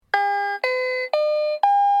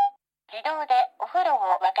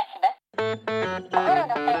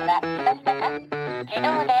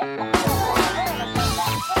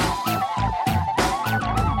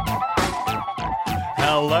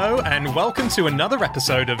welcome to another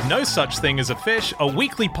episode of No Such Thing as a Fish, a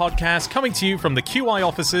weekly podcast coming to you from the QI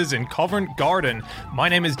offices in Covent Garden. My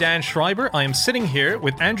name is Dan Schreiber. I am sitting here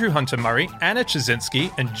with Andrew Hunter-Murray, Anna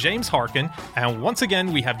Chazinski, and James Harkin, and once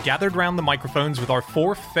again we have gathered round the microphones with our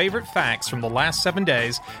 4 favorite facts from the last 7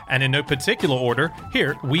 days, and in no particular order,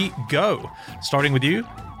 here we go. Starting with you,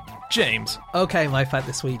 James. Okay, my fact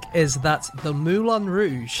this week is that the Moulin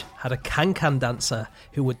Rouge had a can-can dancer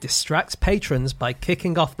who would distract patrons by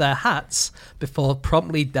kicking off their hats before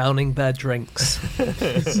promptly downing their drinks.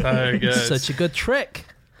 So good. Such a good trick.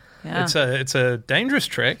 Yeah. It's a dangerous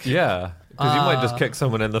trick. Yeah, because you might just kick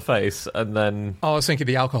someone in the face and then... Oh, I was thinking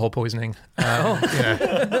the alcohol poisoning.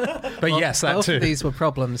 But yes, that Both too. of these were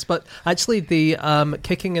problems. But actually, the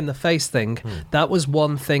kicking in the face thing, that was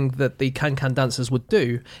one thing that the can-can dancers would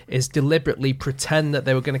do, is deliberately pretend that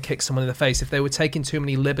they were going to kick someone in the face. If they were taking too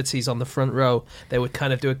many liberties on the front row, they would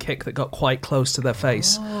kind of do a kick that got quite close to their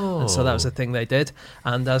face. And so that was a thing they did.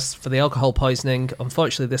 And as for the alcohol poisoning,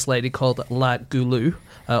 unfortunately, this lady called La Goulou,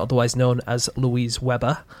 otherwise known as Louise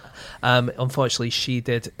Weber, unfortunately, she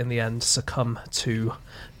did, in the end, succumb to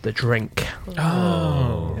the drink.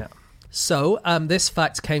 Oh. Yeah. So, this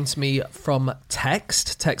fact came to me from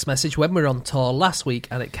text message when we were on tour last week,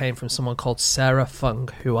 and it came from someone called Sarah Fung,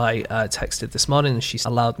 who I texted this morning, and she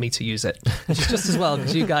allowed me to use it. Which is just as well,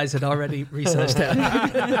 because you guys had already researched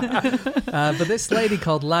it. But this lady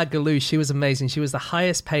called La Goulou, she was amazing. She was the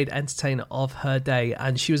highest paid entertainer of her day,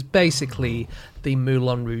 and she was basically the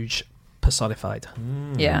Moulin Rouge personified.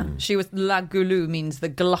 Yeah, she was La Goulou, means the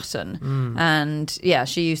glutton, and yeah,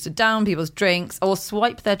 she used to down people's drinks or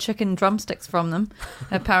swipe their chicken drumsticks from them.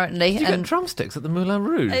 Apparently, Did you get drumsticks at the Moulin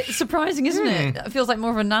Rouge? it's surprising, isn't it? It feels like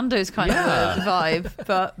more of a Nando's kind of vibe,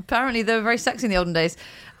 but apparently they were very sexy in the olden days.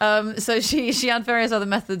 So she had various other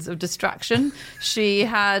methods of distraction. She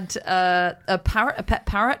had a pet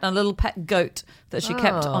parrot, and a little pet goat that she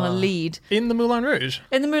kept on a lead. In the Moulin Rouge?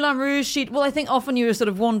 In the Moulin Rouge, I think often you were sort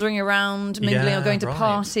of wandering around, mingling or going to right.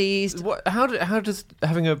 parties. How does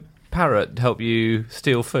having a parrot help you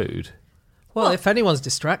steal food? Well, if anyone's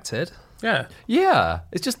distracted... Yeah. Yeah,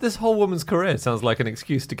 it's just this whole woman's career sounds like an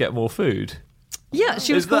excuse to get more food. Yeah,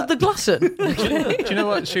 she was called the glutton. Do you know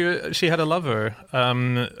what? She had a lover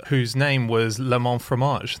whose name was Le Mont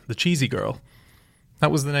Fromage, the cheesy girl. That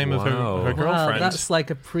was the name of her Wow, girlfriend. that's like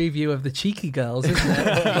a preview of the Cheeky Girls, isn't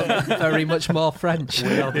it? But very much more French.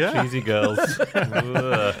 We are the cheesy girls.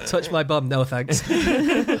 Ugh. Touch my bum, no thanks.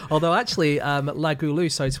 Although actually, La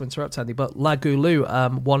Goulou, sorry to interrupt, Andy, but La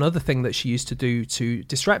Goulou, one other thing that she used to do to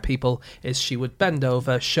distract people is she would bend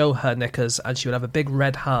over, show her knickers, and she would have a big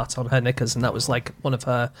red heart on her knickers, and that was like one of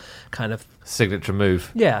her kind of... Signature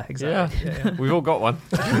move. Yeah, exactly. Yeah. We've all got one.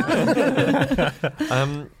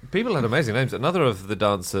 People had amazing names. Another of the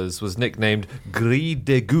dancers was nicknamed Grille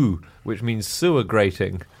d'égout, which means sewer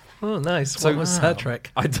grating. Oh, nice. So- What was her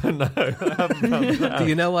trick? I don't know. I haven't found that out. Do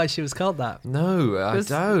you know why she was called that? No, I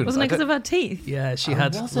don't. Wasn't it because of her teeth? Yeah, she Oh,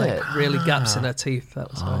 had was like it? really gaps in her teeth.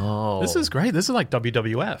 That was why. Oh. This is great. This is like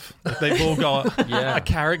WWF. They've all got Yeah. a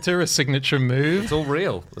character, a signature move. It's all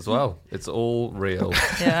real as well. It's all real.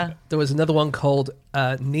 Yeah. There was another one called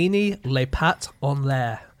Nini les pattes en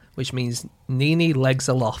l'air, which means Nini legs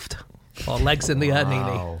aloft. Or legs in the air, Nini.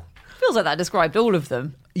 Wow. Feels like that described all of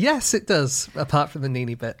them. Yes, it does, apart from the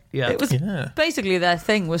Nini bit. Yeah. It was Yeah. basically their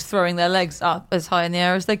thing was throwing their legs up as high in the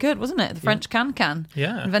air as they could, wasn't it? The French can-can.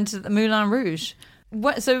 Yeah. Invented at the Moulin Rouge.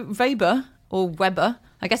 So Weber, or Weber,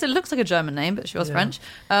 I guess it looks like a German name, but she was French.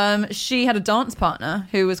 She had a dance partner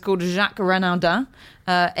who was called Jacques Renardin,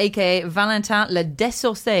 a.k.a. Valentin Le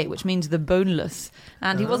Dessaucé, which means the boneless.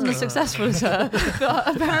 And he wasn't as successful as her,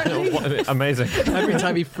 but apparently... What- Amazing. Every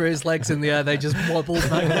time he threw his legs in the air, they just wobbled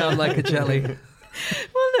back down like a jelly.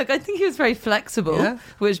 Well, look, I think he was very flexible, Yeah.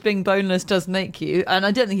 which being boneless does make you. And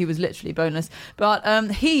I don't think he was literally boneless.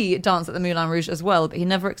 But he danced at the Moulin Rouge as well, but he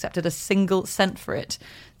never accepted a single cent for it.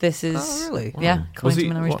 This is... Oh, really? Yeah, Was according to he,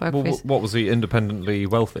 Moulin Rouge biographies. what was he, independently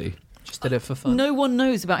wealthy? Just did it for fun. No one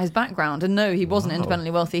knows about his background, and no, he wasn't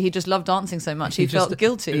independently wealthy. He just loved dancing so much. He felt just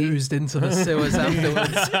guilty. oozed into the sewers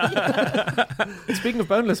afterwards. Speaking of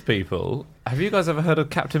boneless people, have you guys ever heard of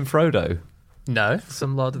Captain Frodo? No.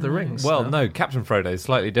 Some Lord of the Rings. Well, no, Captain Frodo is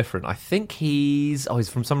slightly different. I think he's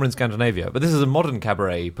from somewhere in Scandinavia, but this is a modern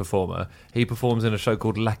cabaret performer. He performs in a show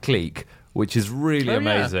called La Clique, which is really Oh, yeah,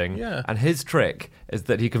 amazing. yeah. And his trick is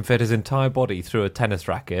that he can fit his entire body through a tennis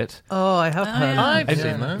racket. Oh, I have heard. yeah. I've And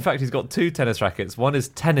seen that. in fact, he's got 2 tennis rackets. One is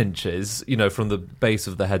 10 inches, you know, from the base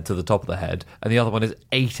of the head to the top of the head, and the other one is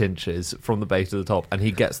 8 inches from the base to the top, and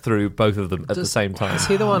he gets through both of them at the same time. Is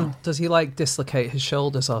he the one? Does he like dislocate his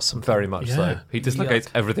shoulders or something? Very much Yeah. so. He dislocates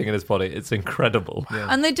Yuck. everything in his body. It's incredible.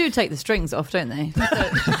 And they do take the strings off, don't they?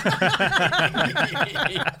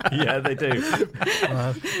 Yeah, they do.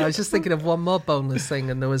 I was just thinking of one more boneless thing,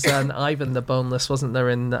 and there was an Ivan the Boneless, wasn't there,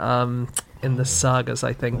 in the sagas,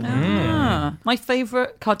 I think. Ah. My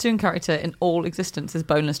favourite cartoon character in all existence is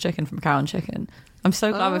Boneless Chicken from Cow and Chicken. I'm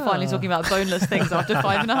so glad we're finally talking about boneless things after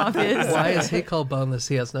 5.5 years. Why is he called boneless?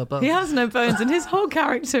 He has no bones. He has no bones, and his whole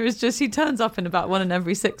character is just, he turns up in about 1 in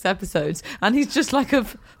every 6 episodes, and he's just like a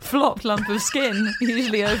flopped lump of skin,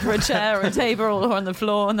 usually over a chair or a table or on the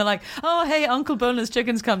floor, and they're like, oh, hey, Uncle Boneless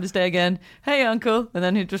Chicken's come to stay again. Hey, Uncle. And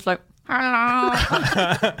then he's just like,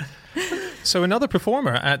 hello. So another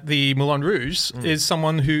performer at the Moulin Rouge is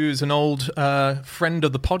someone who's an old friend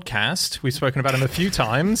of the podcast. We've spoken about him a few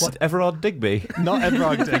times. What, Everard Digby? Not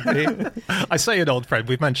Everard Digby. I say an old friend.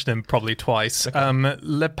 We've mentioned him probably twice.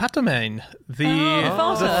 Le Patamane, the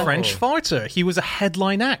farter. French farter. He was a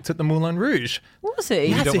headline act at the Moulin Rouge. Was he?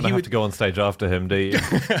 You Yeah, don't so want to he have would- to go on stage after him, do you?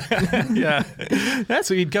 Yeah. Yeah,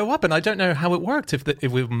 so he'd go up, and I don't know how it worked, if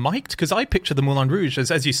we were mic'd, because I picture the Moulin Rouge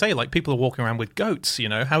as you say, like people are walking around with goats, you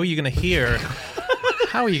know. How are you going to hear?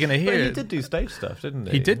 How are you going to But hear? he did do stage stuff, didn't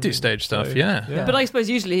he? He did do stage stuff, yeah. But I suppose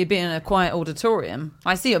usually he'd be in a quiet auditorium.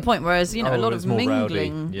 I see your point, whereas, you know, Oh, a lot it's of more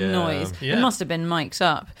mingling rowdy. Yeah. noise. Yeah. It must have been mic'd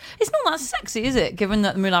up. It's not that sexy, is it? Given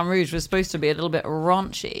that the Moulin Rouge was supposed to be a little bit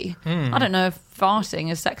raunchy. I don't know if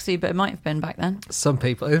farting is sexy, but it might have been back then. Some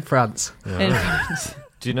people in France. In France.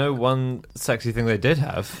 Do you know one sexy thing they did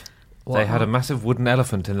have? What? They had a massive wooden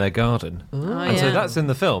elephant in their garden. Oh, And so yeah. that's in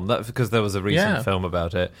the film. That's because there was a recent Yeah. film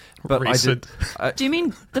about it. But Recent. Do you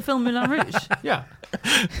mean the film Moulin Rouge? Yeah.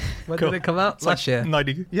 When Cool. did it come out? It's Last like year.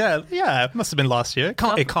 90, yeah, it must have been last year.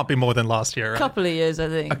 It can't be more than last year, A right? couple of years, I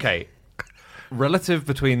think. Okay. Relative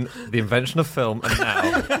between the invention of film and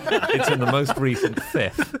now, it's in the most recent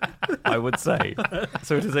fifth, I would say.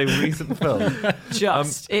 So it is a recent film.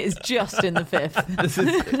 It is just in the fifth. This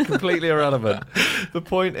is completely irrelevant. The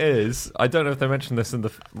point is, I don't know if they mentioned this in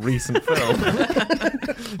the recent film,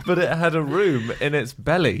 but it had a room in its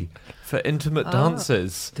belly for intimate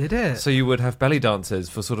dances. Did it? So you would have belly dances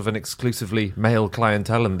for sort of an exclusively male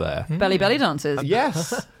clientele in there. Belly dances.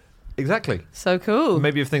 Yes, exactly. So cool.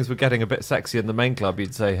 Maybe if things were getting a bit sexy in the main club,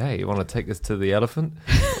 you'd say, hey, you want to take this to the elephant?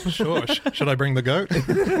 Sure. Should I bring the goat?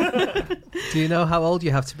 Do you know how old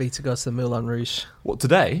you have to be to go to the Moulin Rouge? What,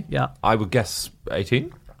 today? Yeah. I would guess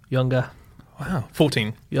 18. Younger. Wow,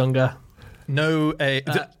 14. Younger. No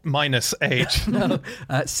minus age.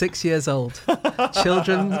 6 years old.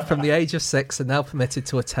 Children from the age of 6 are now permitted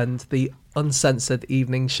to attend the uncensored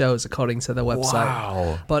evening shows, according to their website.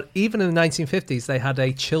 Wow. But even in the 1950s, they had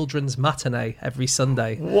a children's matinee every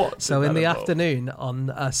Sunday. What So did in that the involve? afternoon on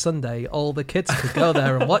a Sunday, all the kids could go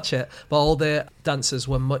there and watch it, but all the dancers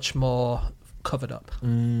were much more covered up.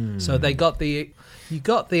 So they got you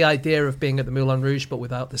got the idea of being at the Moulin Rouge, but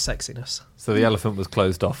without the sexiness. So the elephant was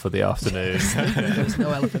closed off for the afternoon. There was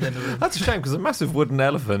no elephant in the room. That's a shame, because a massive wooden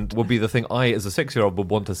elephant would be the thing I, as a 6-year-old, would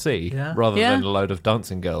want to see, Yeah. rather Yeah. than a load of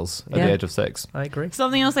dancing girls at Yeah. the age of 6. I agree.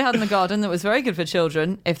 Something else they had in the garden that was very good for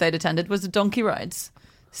children, if they'd attended, was the donkey rides.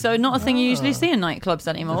 So not a thing you usually see in nightclubs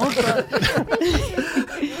anymore. But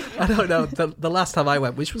I don't know. The last time I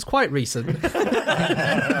went, which was quite recent,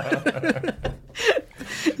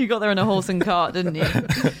 you got there in a horse and cart, didn't you?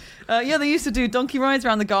 Yeah, they used to do donkey rides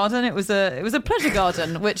around the garden. It was a pleasure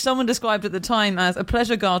garden, which someone described at the time as a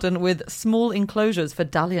pleasure garden with small enclosures for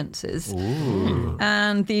dalliances. Ooh.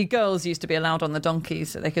 And the girls used to be allowed on the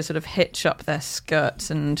donkeys so they could sort of hitch up their skirts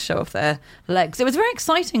and show off their legs. It was very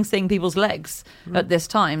exciting seeing people's legs at this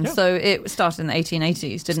time. Yeah. So it started in the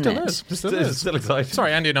 1880s, didn't Still it? is. Still It's is. still exciting.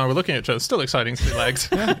 Sorry, Andy and I were looking at each other. Still exciting to see legs.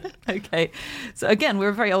 Okay. So again, we're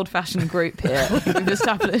a very old-fashioned group here. We've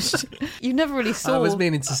established. You never really saw. I was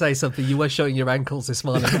meaning to say something. You were showing your ankles this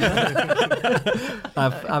morning.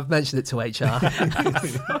 I've mentioned it to HR.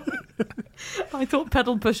 I thought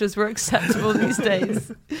pedal pushers were acceptable these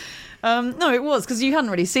days. No, it was, because you hadn't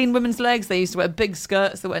really seen women's legs. They used to wear big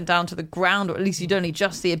skirts that went down to the ground, or at least you'd only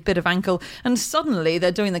just see a bit of ankle. And suddenly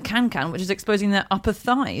they're doing the can-can, which is exposing their upper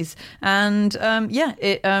thighs. And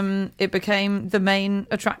it became the main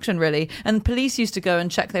attraction, really. And police used to go and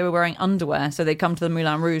check they were wearing underwear, so they'd come to the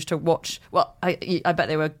Moulin Rouge to watch. Well, I bet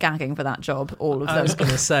they were gagging for that job, all of I them. was going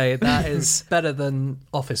to say, that is better than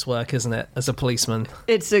office work, isn't it, as a policeman?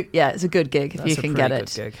 It's a good gig if That's you a can pretty get good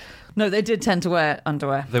it. gig. No, they did tend to wear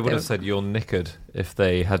underwear. They would were have said you're knickered if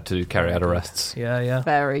they had to carry out arrests. Yeah.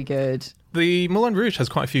 very good. The Moulin Rouge has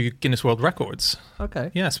quite a few Guinness World Records.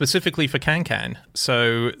 Okay. Yeah, specifically for can-can.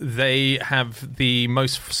 So they have the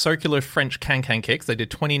most circular French can-can kicks. They did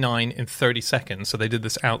 29 in 30 seconds. So they did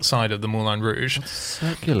this outside of the Moulin Rouge.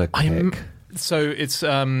 Circular kick. So it's...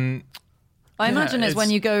 I imagine it's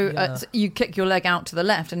when you go, yeah. you kick your leg out to the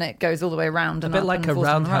left and it goes all the way around. A And bit up like and a falls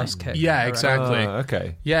on the right. roundhouse kick. Yeah, exactly.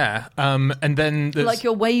 Okay. Yeah. And then... there's- Like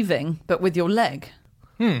you're waving, but with your leg.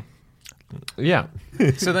 Yeah.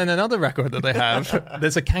 So then another record that they have,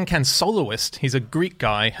 there's a can-can soloist. He's a Greek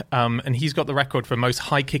guy, and he's got the record for most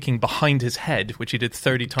high kicking behind his head, which he did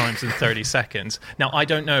 30 times in 30 seconds. Now, I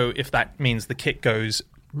don't know if that means the kick goes...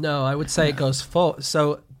 No, I would say it goes forward.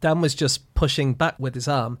 So Dan was just pushing back with his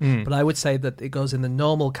arm, but I would say that it goes in the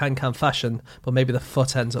normal can-can fashion, but maybe the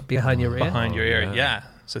foot ends up behind your ear. behind your ear. yeah. Yeah.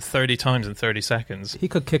 So 30 times in 30 seconds. He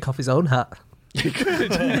could kick off his own hat. But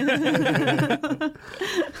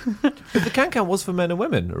the can-can was for men and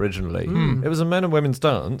women originally. It was a men and women's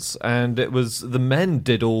dance, and it was the men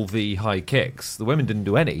did all the high kicks. The women didn't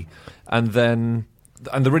do any. And the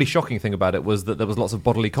really shocking thing about it was that there was lots of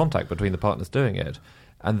bodily contact between the partners doing it.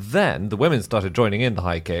 And then the women started joining in the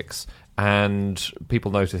high kicks, and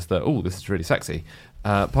people noticed that, oh, this is really sexy.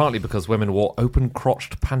 Partly because women wore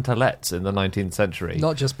open-crotched pantalettes in the 19th century.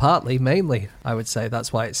 Not just partly, mainly, I would say.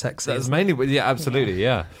 That's why it's sexy. That's mainly, yeah, absolutely,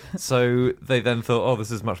 yeah. So they then thought, oh,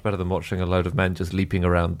 this is much better than watching a load of men just leaping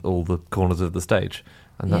around all the corners of the stage.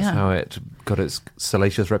 And that's Yeah. how it got its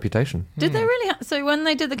salacious reputation. Did they really? So when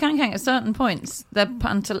they did the can-can at certain points, they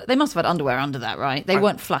must have had underwear under that, right? They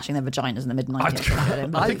weren't flashing their vaginas in the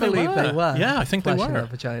mid-90s. I think they believe were. they were. Yeah, I think they flashing were.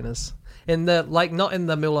 their vaginas. In the not in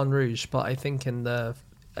the Moulin Rouge, but I think in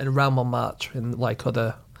around Montmartre, in like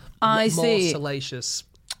other I more see. salacious.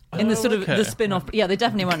 In the sort of okay. the spin-off, yeah, they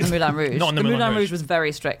definitely weren't in the Moulin Rouge. Not in the Moulin Moulin Rouge. Rouge was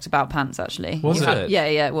very strict about pants, actually. Was In fact, it? Yeah,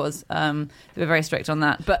 it was. They were very strict on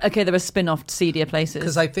that. But okay, there were spin-off, seedier places.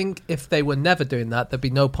 Because I think if they were never doing that, there'd be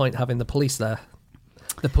no point having the police there.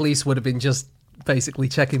 The police would have been just basically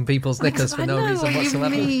checking people's knickers for no I know reason what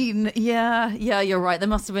whatsoever. You mean. Yeah, you're right. There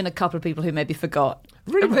must have been a couple of people who maybe forgot.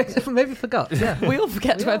 Maybe forgot. Yeah, We all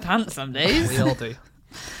forget to wear pants some days. we all do.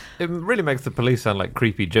 It really makes the police sound like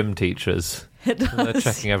creepy gym teachers. It They're does.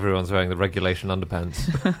 checking everyone's wearing the regulation underpants.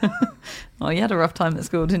 Oh, you had a rough time at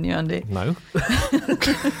school, didn't you, Andy? No.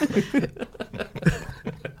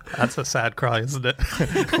 That's a sad cry, isn't it?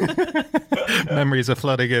 Memories are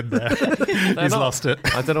flooding in there. He's not. lost it.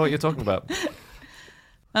 I don't know what you're talking about.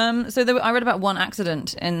 So I read about one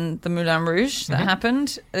accident in the Moulin Rouge that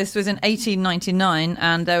happened. This was in 1899,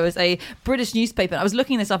 and there was a British newspaper. I was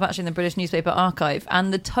looking this up actually in the British newspaper archive,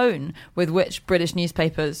 and the tone with which British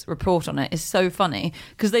newspapers report on it is so funny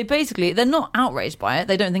because they're not outraged by it.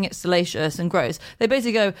 They don't think it's salacious and gross. They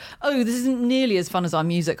basically go, "Oh, this isn't nearly as fun as our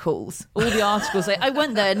music halls." All the articles say, "I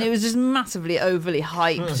went there and it was just massively overly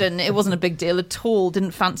hyped, and it wasn't a big deal at all.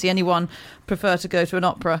 Didn't fancy anyone. Prefer to go to an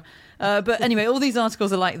opera." But anyway, all these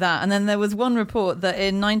articles are like that. And then there was one report that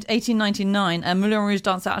in 1899, a Moulin Rouge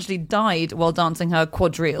dancer actually died while dancing her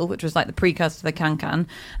quadrille, which was like the precursor to the can-can,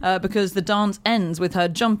 because the dance ends with her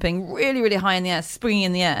jumping really, really high in the air, springing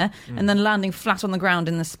in the air, and then landing flat on the ground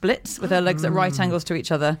in the splits with her legs at right angles to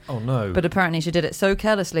each other. Oh, no. But apparently she did it so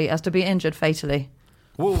carelessly as to be injured fatally.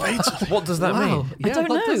 Whoa, what does that Wow. mean? Yeah, I don't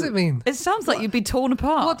what know. does it mean? It sounds like you'd be torn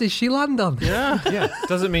apart. What did she land on? Yeah.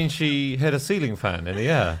 Does it mean she hit a ceiling fan in the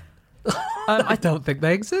air? I don't think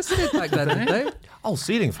they existed back then, did they? Oh,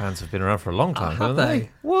 ceiling fans have been around for a long time, Have haven't they?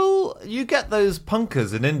 Well, you get those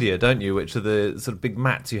punkers in India, don't you? Which are the sort of big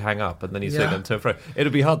mats you hang up and then you swing Yeah. them to and fro.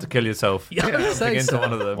 It'd be hard to kill yourself jumping say into so.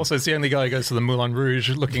 one of them. Also, it's the only guy who goes to the Moulin Rouge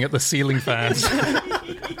looking at the ceiling fans.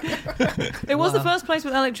 It was the first place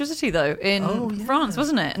with electricity, though, in France,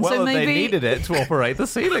 wasn't it? And Well, so maybe they needed it to operate the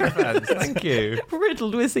ceiling fans. Thank you.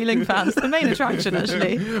 riddled with ceiling fans. The main attraction,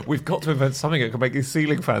 actually. We've got to invent something that can make these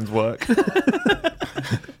ceiling fans work.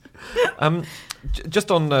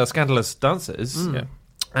 Just on scandalous dances Yeah.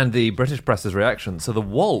 and the British press's reaction. So the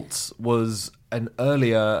waltz was an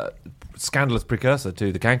earlier scandalous precursor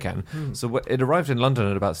to the can-can. So it arrived in London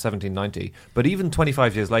in about 1790, but even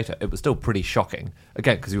 25 years later, it was still pretty shocking.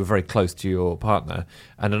 Again, because you were very close to your partner.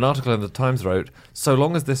 And an article in the Times wrote, "So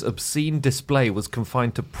long as this obscene display was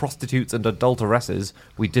confined to prostitutes and adulteresses,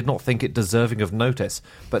 we did not think it deserving of notice.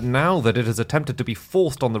 But now that it has attempted to be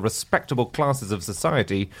forced on the respectable classes of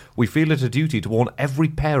society, we feel it a duty to warn every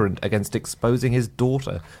parent against exposing his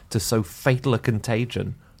daughter to so fatal a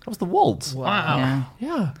contagion." That was the waltz. Wow. Yeah.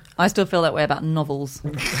 Yeah. I still feel that way about novels.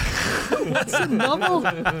 What's a novel?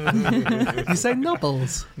 You say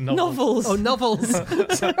novels? Novels. Oh, novels.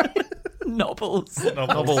 Novels.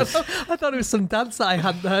 Novels. I thought it was some dance that I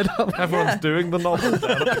hadn't heard of. Everyone's doing the novel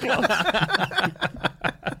down at the club.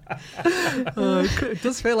 It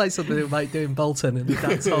does feel like something they might do in Bolton, in the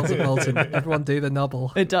dance halls of Bolton. Everyone do the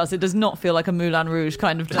novel. It does. It does not feel like a Moulin Rouge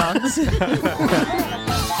kind of dance.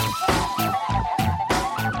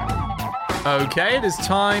 Okay, it is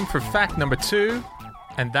time for fact number 2,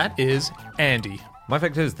 and that is Andy. My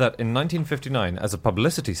fact is that in 1959, as a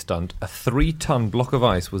publicity stunt, a 3-ton block of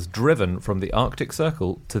ice was driven from the Arctic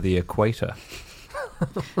Circle to the equator.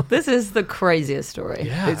 This is the craziest story.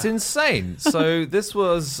 It's insane. So this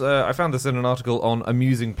was, I found this in an article on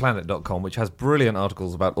amusingplanet.com, which has brilliant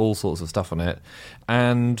articles about all sorts of stuff on it.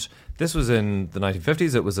 And this was in the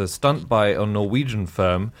 1950s. It was a stunt by a Norwegian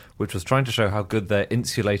firm, which was trying to show how good their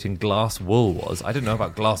insulating glass wool was. I didn't know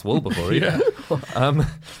about glass wool before either.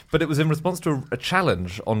 But it was in response to a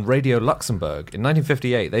challenge on Radio Luxembourg. In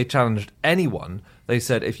 1958, they challenged anyone. They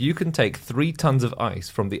said, if you can take 3 tons of ice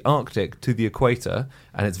from the Arctic to the equator,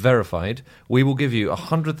 and it's verified, we will give you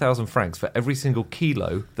 100,000 francs for every single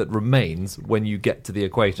kilo that remains when you get to the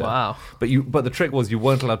equator. Wow. But the trick was you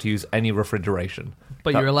weren't allowed to use any refrigeration.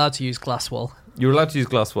 But you're allowed to use glass wool. You're allowed to use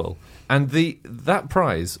glass wool. And that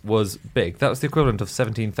prize was big. That was the equivalent of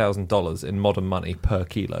 $17,000 in modern money per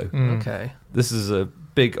kilo. Okay. This is a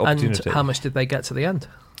big opportunity. And how much did they get to the end?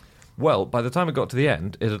 Well, by the time it got to the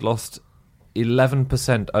end, it had lost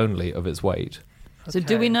 11% only of its weight. So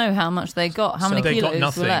do we know how much they got? How So many they got kilos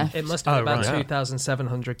nothing. left? It must have been about right.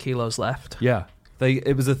 2,700 kilos left. Yeah.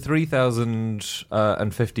 It was a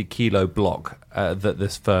 3,050 kilo block that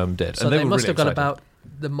this firm did. So and they were must really have got excited. about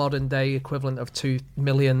the modern day equivalent of $2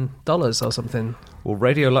 million or something. Well,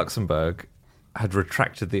 Radio Luxembourg had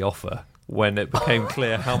retracted the offer when it became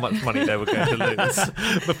clear how much money they were going to lose.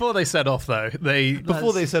 Before they set off, though, they They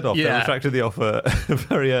retracted the offer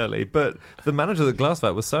very early. But the manager at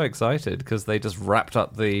Glassvat was so excited because they just wrapped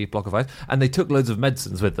up the block of ice and they took loads of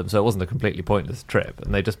medicines with them, so it wasn't a completely pointless trip.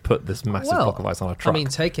 And they just put this massive block of ice on a truck. I mean,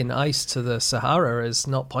 taking ice to the Sahara is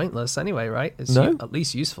not pointless anyway, right? It's No. at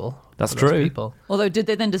least useful. That's for those true. People. Although, did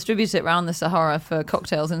they then distribute it around the Sahara for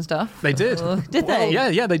cocktails and stuff? They did. Did they?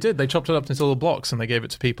 Yeah, they did. They chopped it up into little blocks and they gave it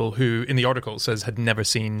to people who, in the article, says had never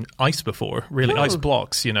seen ice before. Really, ice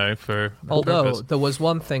blocks, for that Although purpose. there was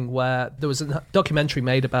one thing where there was a documentary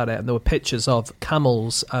made about it, and there were pictures of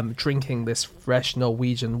camels drinking this fresh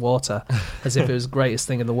Norwegian water as if it was the greatest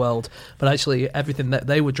thing in the world. But actually, everything that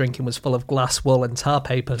they were drinking was full of glass wool and tar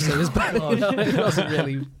paper, so it was it wasn't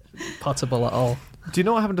really potable at all. Do you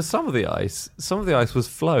know what happened to some of the ice? Some of the ice was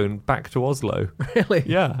flown back to Oslo. Really?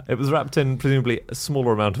 Yeah, it was wrapped in presumably a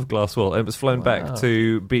smaller amount of glass wool, and it was flown back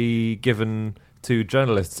to be given to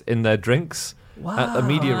journalists in their drinks at a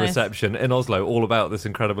media Nice. reception in Oslo, all about this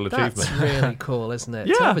incredible achievement. That's really cool, isn't it?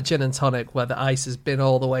 Yeah. To have a gin and tonic where the ice has been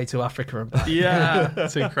all the way to Africa and back. Yeah,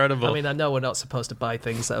 it's incredible. I mean, I know we're not supposed to buy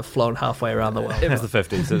things that have flown halfway around the world. It was the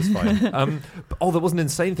 50s, so it's fine. There was an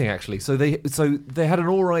insane thing actually. So they had an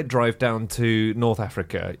all right drive down to North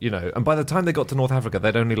Africa, and by the time they got to North Africa,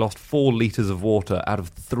 they'd only lost 4 litres of water out of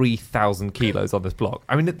 3,000 kilos on this block.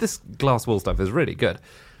 I mean, this glass wool stuff is really good,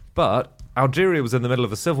 but Algeria was in the middle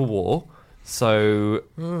of a civil war. So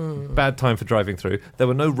bad time for driving through. There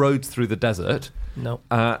were no roads through the desert. No.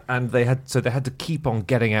 And they had to keep on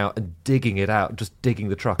getting out and digging it out, just digging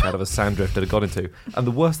the truck out of a sand drift that had got into. And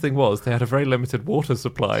the worst thing was they had a very limited water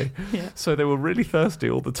supply. Yeah. So they were really thirsty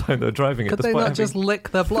all the time they were driving it. Could they despite not just having lick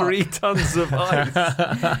the block? 3 tons of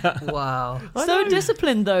ice. Wow. So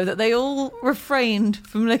disciplined, though, that they all refrained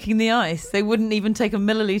from licking the ice. They wouldn't even take a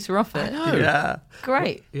milliliter off it. yeah.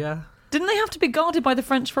 Great. Yeah. Didn't they have to be guarded by the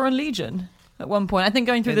French Foreign Legion at one point? I think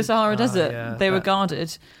going through the Sahara Desert, yeah. they were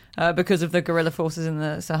guarded because of the guerrilla forces in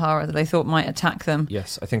the Sahara that they thought might attack them.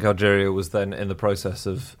 Yes, I think Algeria was then in the process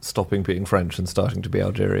of stopping being French and starting to be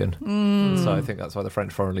Algerian. So I think that's why the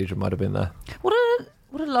French Foreign Legion might have been there. What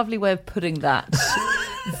a lovely way of putting that.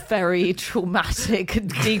 Very traumatic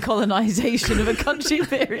decolonisation of a country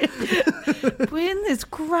period. We're in this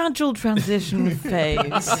gradual transition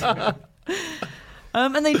phase.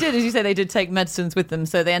 And they did, as you say, they did take medicines with them.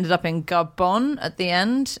 So they ended up in Gabon at the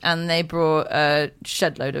end, and they brought a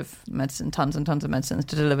shed load of medicine, tons and tons of medicines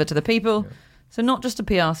to deliver to the people. Yeah. So not just a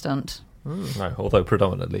PR stunt. No, although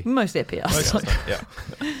predominantly. Mostly a PR stunt. Yeah.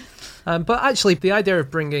 But actually, the idea of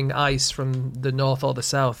bringing ice from the north or the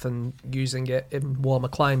south and using it in warmer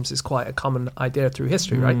climes is quite a common idea through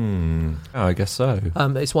history, right? Oh, I guess so.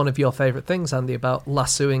 It's one of your favourite things, Andy, about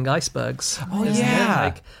lassoing icebergs. Oh, isn't yeah. it?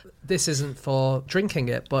 Like, this isn't for drinking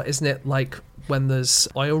it, but isn't it like when there's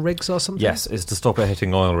oil rigs or something? Yes, it's to stop it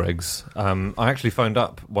hitting oil rigs. I actually phoned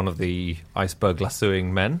up one of the iceberg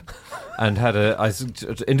lassoing men and I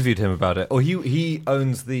interviewed him about it. He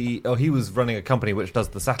was running a company which does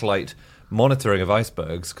the satellite monitoring of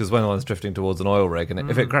icebergs, because when one's drifting towards an oil rig, and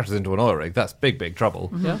if it crashes into an oil rig, that's big trouble.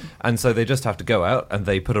 Yeah. And so they just have to go out and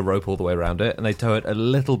they put a rope all the way around it and they tow it a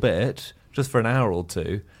little bit just for an hour or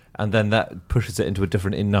two, and then that pushes it into a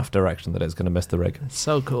different enough direction that it's going to miss the rig. It's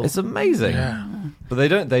so cool. It's amazing. Yeah. But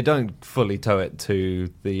they don't fully tow it to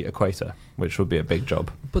the equator, which would be a big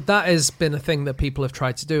job. But that has been a thing that people have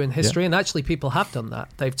tried to do in history, and actually people have done that.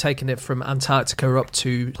 They've taken it from Antarctica up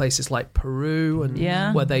to places like Peru,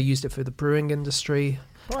 and where they used it for the brewing industry,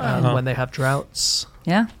 when they have droughts.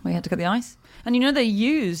 Yeah, we had to cut the ice. And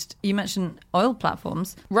you mentioned oil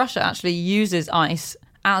platforms. Russia actually uses ice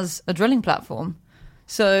as a drilling platform.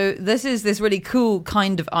 So this is this really cool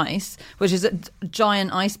kind of ice, which is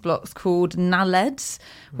giant ice blocks called naleds,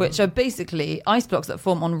 which are basically ice blocks that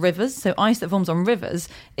form on rivers. So ice that forms on rivers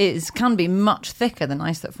can be much thicker than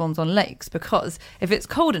ice that forms on lakes, because if it's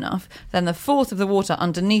cold enough, then the force of the water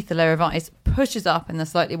underneath the layer of ice pushes up in the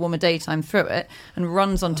slightly warmer daytime through it and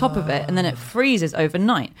runs on top of it, and then it freezes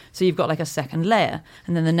overnight. So you've got like a second layer,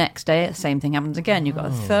 and then the next day, the same thing happens again. You've got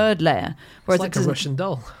a third layer. Whereas it's like a Russian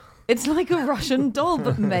doll. It's like a Russian doll,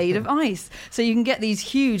 but made of ice. So you can get these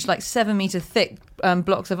huge, like 7-meter thick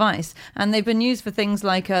blocks of ice. And they've been used for things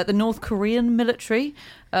like the North Korean military.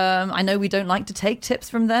 I know we don't like to take tips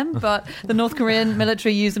from them, but the North Korean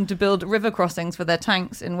military use them to build river crossings for their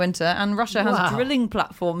tanks in winter. And Russia has drilling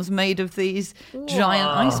platforms made of these giant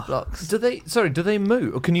ice blocks. Do they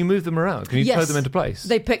move? Or can you move them around? Can you tow them into place?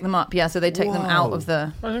 They pick them up, so they take them out of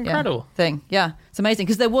the thing. Yeah, it's amazing,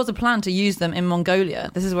 because there was a plan to use them in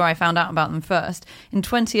Mongolia. This is where I found out about them first. In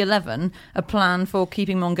 2011, a plan for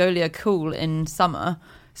keeping Mongolia cool in summer.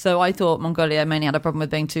 So I thought Mongolia mainly had a problem with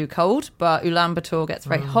being too cold, but Ulaanbaatar gets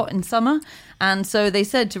very hot in summer. And so they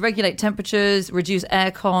said to regulate temperatures, reduce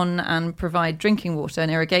aircon, and provide drinking water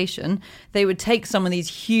and irrigation, they would take some of these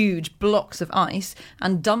huge blocks of ice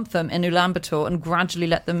and dump them in Ulaanbaatar and gradually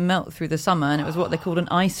let them melt through the summer. And it was what they called an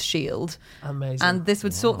ice shield. Amazing. And this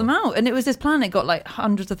would sort them out. And it was this plan. It got like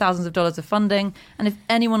hundreds of thousands of dollars of funding. And if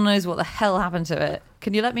anyone knows what the hell happened to it,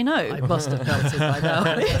 can you let me know? I must have melted by now.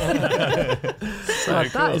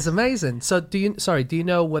 That is amazing. So do you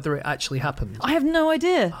know whether it actually happened? I have no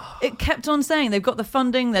idea. It kept on saying they've got the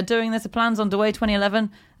funding, they're doing this, the plan's underway, 2011.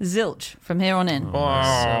 Zilch from here on in.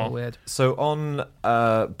 So weird. So on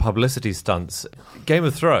publicity stunts, Game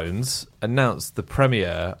of Thrones announced the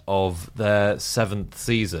premiere of their 7th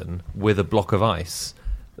season with a block of ice.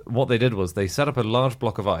 What they did was they set up a large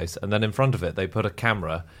block of ice, and then in front of it they put a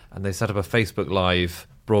camera and they set up a Facebook Live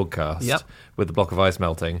broadcast with the block of ice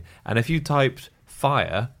melting. And if you typed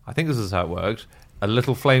fire, I think this is how it worked, a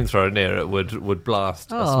little flamethrower near it would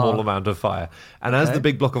blast a small amount of fire. And as the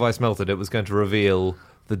big block of ice melted, it was going to reveal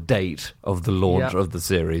the date of the launch of the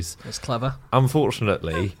series. That's clever.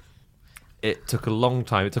 Unfortunately, it took a long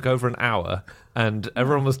time. It took over an hour, and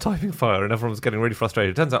everyone was typing fire, and everyone was getting really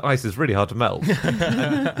frustrated. It turns out ice is really hard to melt.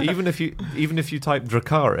 even if you type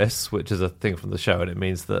Dracarys, which is a thing from the show, and it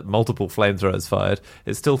means that multiple flamethrowers fired,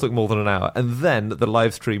 it still took more than an hour. And then the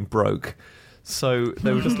live stream broke. So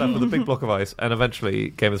they were just left with a big block of ice, and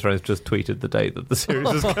eventually Game of Thrones just tweeted the date that the series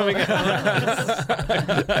was coming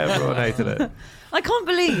out. Everyone hated it. I can't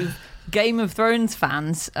believe Game of Thrones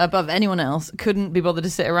fans, above anyone else, couldn't be bothered to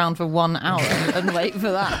sit around for 1 hour and wait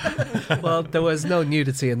for that. Well, there was no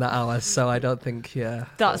nudity in that hour, so I don't think,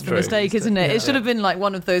 That's the mistake, isn't it? It should have been like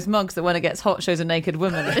one of those mugs that when it gets hot shows a naked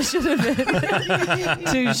woman. It should have been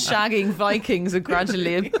two shagging Vikings who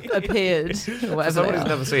gradually appeared. Or whatever. For someone who's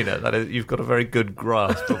never seen it, you've got a very good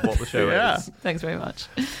grasp of what the show is. Thanks very much.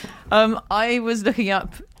 I was looking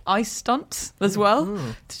up ice stunts as well.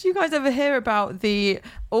 Did you guys ever hear about the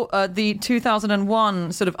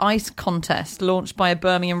 2001 sort of ice contest launched by a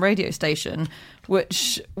Birmingham radio station,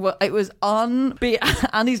 which it was on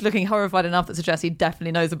Andy's looking horrified enough that suggests he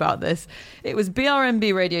definitely knows about this. It was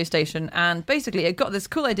BRMB radio station, and basically it got this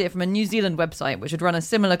cool idea from a New Zealand website which had run a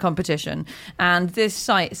similar competition, and this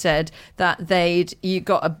site said that you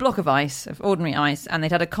got a block of ice, of ordinary ice, and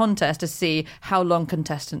they'd had a contest to see how long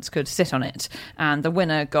contestants could sit on it, and the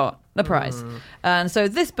winner got a prize. And so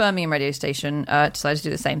this Birmingham radio station decided to do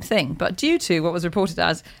the same thing, but due to what was reported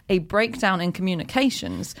as a breakdown in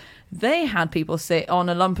communications, they had people sit on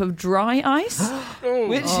a lump of dry ice,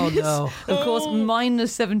 which is, of course,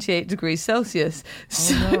 minus 78 degrees Celsius.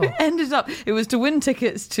 So it ended up, it was to win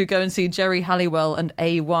tickets to go and see Jerry Halliwell and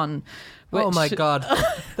A1. Oh which- my God.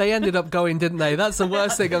 They ended up going, didn't they? That's the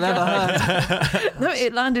worst thing I've ever heard. No,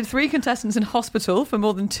 it landed 3 contestants in hospital for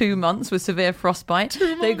more than 2 months with severe frostbite.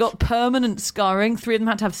 They got permanent scarring. 3 of them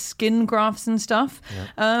had to have skin grafts and stuff.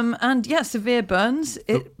 And severe burns.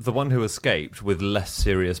 The one who escaped with less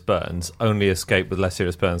serious burns only escaped with less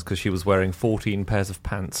serious burns because she was wearing 14 pairs of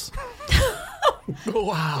pants.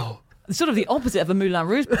 Wow. Sort of the opposite of a Moulin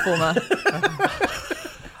Rouge performer.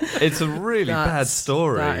 It's a really bad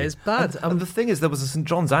story. That is bad. And the thing is, there was a St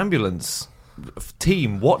John's ambulance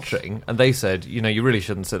team watching, and they said, you really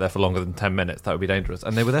shouldn't sit there for longer than 10 minutes. That would be dangerous.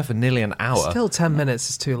 And they were there for nearly an hour. Still 10 minutes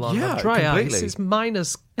is too long. Yeah, Dry completely. ice is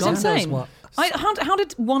minus It's God knows insane. what. How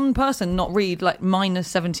did one person not read like minus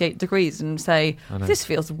 78 degrees and say, this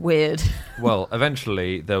feels weird? Well,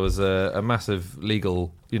 eventually there was a massive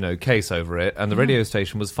legal, case over it, and the radio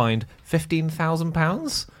station was fined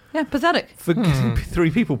 £15,000 Yeah, pathetic. for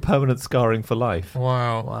 3 people permanent scarring for life.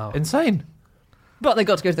 Wow. Insane. But they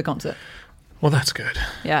got to go to the concert. Well, that's good.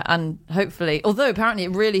 Yeah, and hopefully, although apparently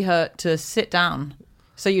it really hurt to sit down.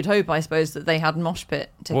 So you'd hope, I suppose, that they had mosh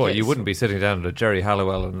pit tickets. Well, you wouldn't be sitting down at a Jerry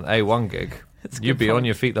Halliwell and an A1 gig. You'd be on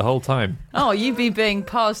your feet the whole time. Oh, you'd be being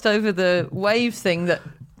passed over the wave thing that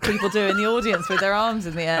people do in the audience with their arms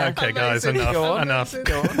in the air. Okay, guys, enough.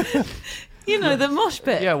 Go on. You know, the mosh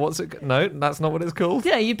pit. Yeah, what's it? No, that's not what it's called.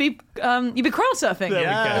 Yeah, you'd be crowd surfing.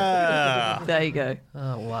 Yeah. There you go.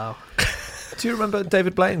 Oh, wow. Do you remember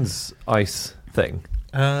David Blaine's ice thing?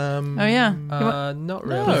 Oh yeah. Not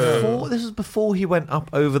really. No. This was before he went up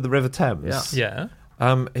over the River Thames. Yeah.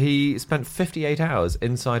 He spent 58 hours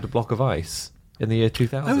inside a block of ice in the year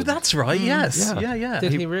 2000. Oh, that's right. Yes. Yeah. Yeah.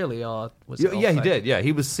 Did he really, or was it all Yeah, he fake? did. Yeah,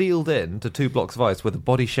 he was sealed in to 2 blocks of ice with a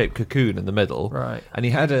body-shaped cocoon in the middle. Right. And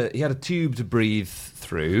he had a tube to breathe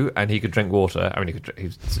through, and he could drink water. I mean, he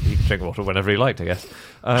could drink water whenever he liked, I guess.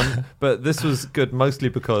 But this was good mostly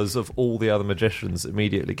because of all the other magicians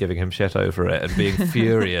immediately giving him shit over it and being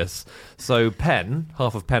furious. So Penn,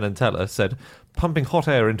 half of Penn and Teller, said, pumping hot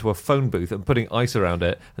air into a phone booth and putting ice around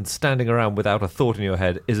it and standing around without a thought in your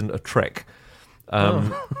head isn't a trick.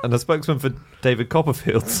 And a spokesman for David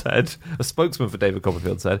Copperfield said,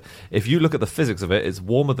 if you look at the physics of it, it's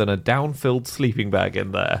warmer than a down-filled sleeping bag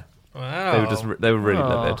in there. Wow. They were really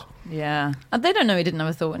livid. Yeah. And they don't know he didn't have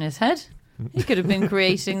a thought in his head. He could have been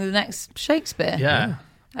creating the next Shakespeare. Yeah.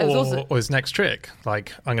 It was also- Or his next trick,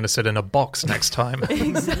 like, I'm going to sit in a box next time.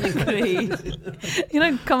 Exactly.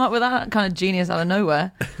 Come up with that kind of genius out of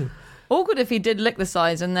nowhere. Awkward if he did lick the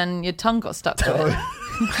sides and then your tongue got stuck to it.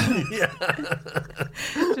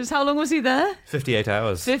 Just how long was he there? 58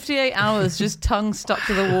 hours. 58 hours, just tongue stuck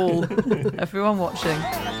to the wall. Everyone watching.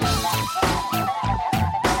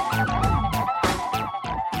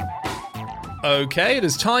 Okay, it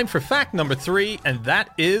is time for fact number 3, and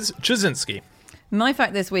that is Jasinski. My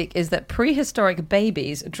fact this week is that prehistoric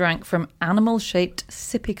babies drank from animal-shaped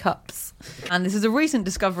sippy cups. And this is a recent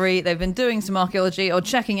discovery. They've been doing some archaeology or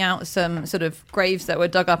checking out some sort of graves that were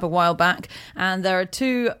dug up a while back. And there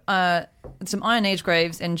are some Iron Age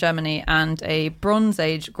graves in Germany and a Bronze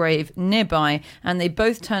Age grave nearby. And they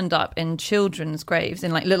both turned up in children's graves,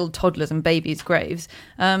 in like little toddlers and babies' graves,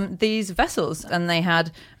 these vessels. And they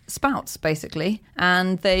had spouts, basically,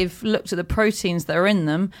 and they've looked at the proteins that are in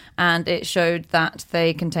them, and it showed that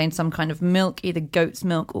they contained some kind of milk, either goat's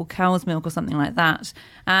milk or cow's milk or something like that.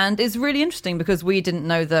 And it's really interesting because we didn't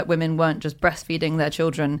know that women weren't just breastfeeding their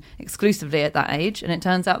children exclusively at that age, and it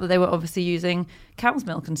turns out that they were obviously using cow's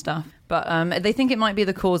milk and stuff. But they think it might be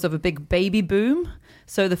the cause of a big baby boom.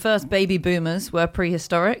 So the first baby boomers were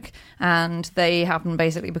prehistoric, and they happened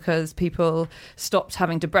basically because people stopped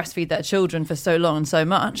having to breastfeed their children for so long and so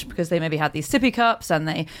much because they maybe had these sippy cups and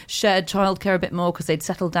they shared childcare a bit more because they'd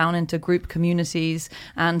settled down into group communities.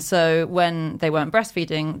 And so when they weren't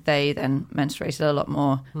breastfeeding, they then menstruated a lot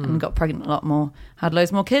more and got pregnant a lot more, had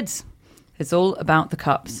loads more kids. It's all about the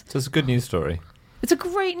cups. So it's a good news story. It's a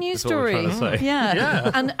great news That's what we're story. trying to say.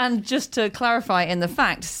 Yeah. And just to clarify in the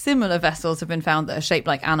fact, similar vessels have been found that are shaped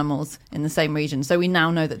like animals in the same region. So we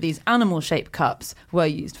now know that these animal-shaped cups were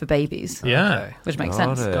used for babies. Yeah. Which makes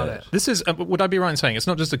Got sense. it. Got it. This is, would I be right in saying it's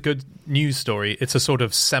not just a good news story, it's a sort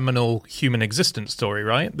of seminal human existence story,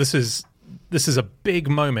 right? This is a big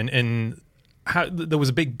moment in how there was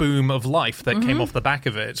a big boom of life that came off the back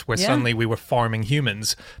of it, where Yeah. suddenly we were farming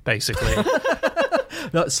humans, basically.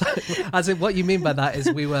 No, so, as in, what you mean by that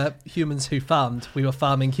is we were humans who farmed. We were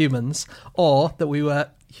farming humans, or that we were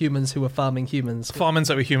humans who were farming humans. Farmers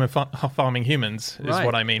that were farming humans is Right.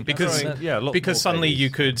 what I mean, because That's right. Yeah, a lot because more suddenly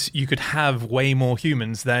babies. you could have way more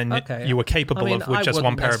humans than Okay. you were capable I mean, of with I just wouldn't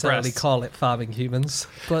one pair of necessarily breasts. call it farming humans,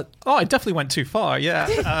 but Oh, I definitely went too far. Yeah,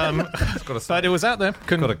 but it was out there.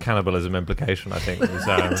 Couldn't- Got a cannibalism implication, I think.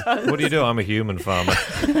 What do you do? I'm a human farmer.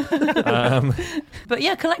 But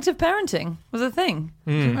yeah, collective parenting was a thing.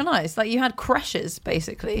 Didn't realise. Like you had creches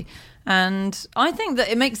basically, and I think that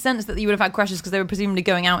it makes sense that you would have had creches because they were presumably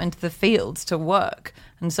going out into the fields to work,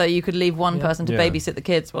 and so you could leave one person to Yeah. babysit the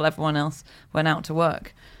kids while everyone else went out to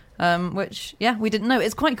work. Which, yeah, we didn't know.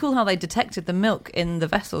 It's quite cool how they detected the milk in the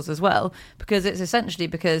vessels as well, because it's essentially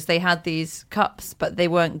because they had these cups, but they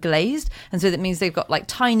weren't glazed. And so that means they've got like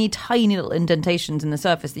tiny, tiny little indentations in the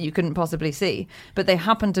surface that you couldn't possibly see. But they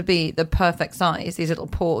happen to be the perfect size, these little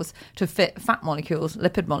pores, to fit fat molecules,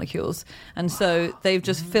 lipid molecules. And so they've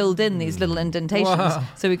just filled in these little indentations. Wow.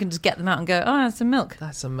 So we can just get them out and go, oh, that's some milk.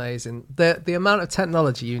 that's amazing. The amount of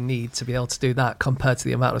technology you need to be able to do that compared to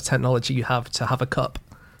the amount of technology you have to have a cup.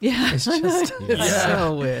 Yeah. It's just it's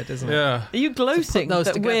so weird, isn't it? Yeah. Are you gloating those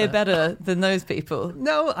that we're together. better than those people?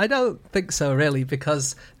 No, I don't think so, really,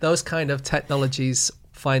 because those kind of technologies,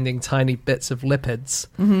 finding tiny bits of lipids,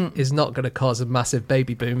 is not going to cause a massive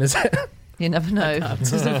baby boom, is it? You never know. It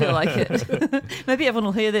doesn't feel like it. Maybe everyone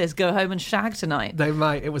will hear this, go home and shag tonight. They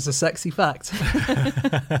might. It was a sexy fact.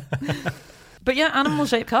 But yeah,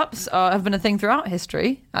 animal-shaped cups have been a thing throughout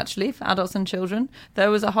history, actually, for adults and children.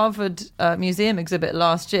 There was a Harvard Museum exhibit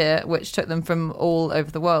last year which took them from all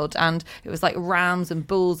over the world, and it was like rams and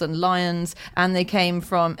bulls and lions, and they came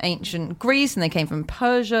from ancient Greece and they came from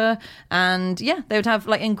Persia, and yeah, they would have,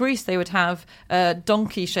 like in Greece, they would have a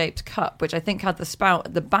donkey-shaped cup, which I think had the spout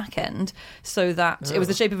at the back end, so that it was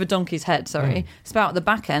the shape of a donkey's head, spout at the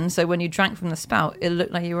back end, so when you drank from the spout, it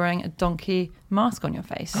looked like you were wearing a donkey mask on your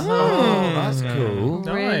face. That's cool.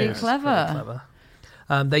 Really Nice. clever.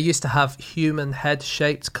 They used to have human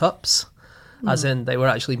head-shaped cups, as in they were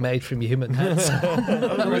actually made from human heads.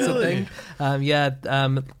 That was a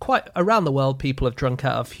thing. Quite around the world, people have drunk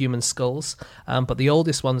out of human skulls, but the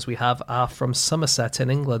oldest ones we have are from Somerset in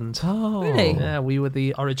England. Oh. Really? Yeah, we were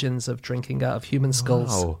the origins of drinking out of human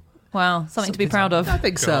skulls. Wow. Wow, something to be proud of. I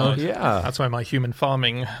think so. God. Yeah. That's why my human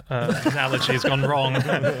farming analogy has gone wrong.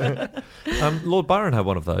 Lord Byron had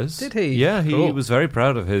one of those. Did he? Yeah, he Cool. was very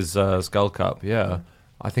proud of his skull cup. Yeah.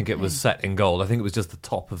 I think it was set in gold. I think it was just the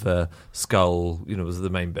top of the skull, was the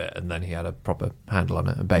main bit, and then he had a proper handle on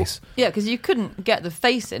it, a base. Yeah, because you couldn't get the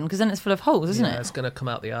face in because then it's full of holes, isn't Yeah, it? it's going to come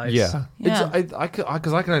out the eyes. Yeah. Yeah.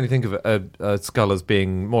 Because I can only think of a skull as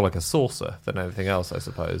being more like a saucer than anything else, I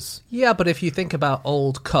suppose. Yeah, but if you think about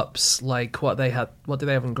old cups, like what do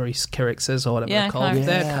they have in Greece, Kyrixes or whatever Yeah, they're called,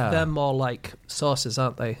 Kyrixes. they're more like saucers,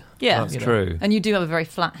 aren't they? Yeah. That's you know. true. And you do have a very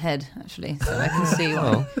flat head, actually, so I can see why.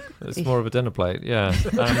 Well, it's more of a dinner plate, yeah.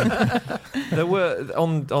 There were,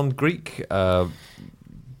 on Greek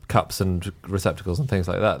cups and receptacles and things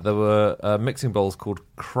like that, there were mixing bowls called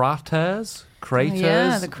kraters.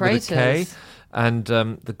 Yeah, the with a K. kraters. And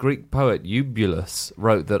the Greek poet Eubulus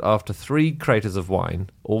wrote that after 3 craters of wine,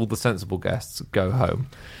 all the sensible guests go home.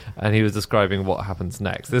 And he was describing what happens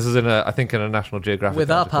next. This is I think in a National Geographic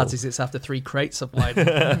With our article. parties, it's after 3 crates of wine.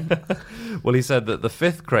 Well, he said that the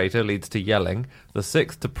 5th crater leads to yelling, the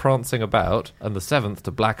 6th to prancing about, and the 7th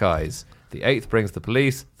to black eyes. The 8th brings the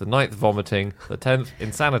police, the 9th vomiting, the 10th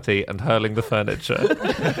insanity and hurling the furniture.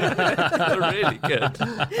 They're really good.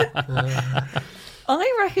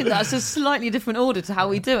 I reckon that's a slightly different order to how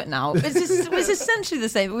we do it now. It's essentially the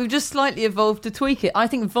same, but we've just slightly evolved to tweak it. I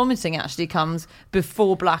think vomiting actually comes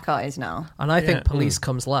before black eyes now. And I think Yeah. police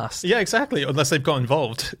comes last. Yeah, exactly. Unless they've got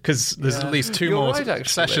involved, because there's at least 2 You're more right, actually.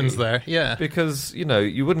 sessions there. Yeah. Because,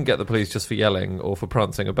 you wouldn't get the police just for yelling or for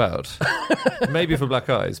prancing about. Maybe for black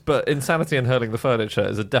eyes. But insanity and hurling the furniture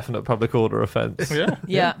is a definite public order offence.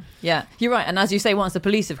 Yeah. Yeah. You're right. And as you say, once the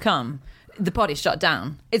police have come, the party's shut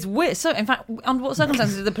down. It's weird. So, in fact, under what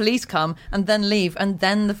circumstances did the police come and then leave and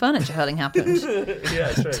then the furniture hurling happened?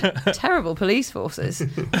 Yeah, true. Terrible police forces.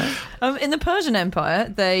 In the Persian Empire,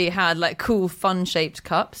 they had like cool, fun-shaped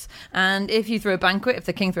cups, and if you threw a banquet, if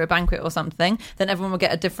the king threw a banquet or something, then everyone would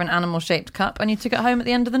get a different animal-shaped cup, and you took it home at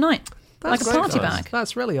the end of the night, like a That's party nice. bag.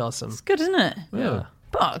 That's really awesome. It's good, isn't it? Yeah.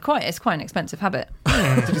 But it's quite an expensive habit.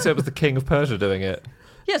 Did you say it was the king of Persia doing it?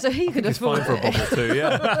 Yeah, so he could He's afford fine for a it. bottle too,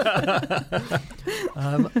 yeah.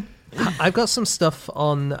 I've got some stuff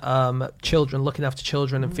on children, looking after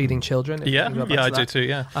children and feeding children. if Yeah, you can go back yeah, to I do that. too,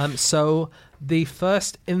 yeah. So The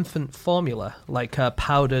first infant formula, like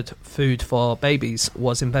powdered food for babies,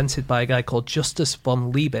 was invented by a guy called Justus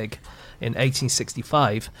von Liebig in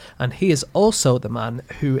 1865, and he is also the man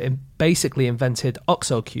who basically invented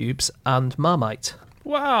OXO cubes and Marmite.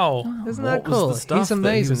 Wow. Isn't What that cool? was the stuff He's amazing,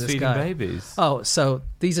 that he was this feeding guy. babies? Oh, so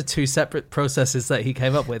these are two separate processes that he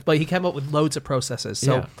came up with. But he came up with loads of processes.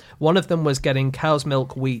 So Yeah. one of them was getting cow's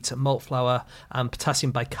milk, wheat, malt flour, and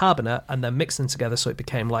potassium bicarbonate, and then mixing them together so it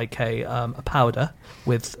became like a powder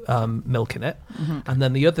with milk in it. Mm-hmm. And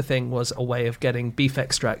then the other thing was a way of getting beef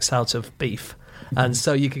extracts out of beef. And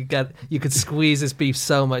so you could squeeze this beef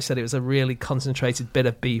so much that it was a really concentrated bit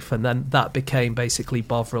of beef, and then that became basically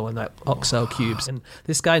Bovril and OXO cubes. And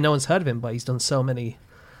this guy, no one's heard of him, but he's done so many.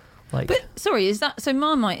 Like, But sorry, is that so?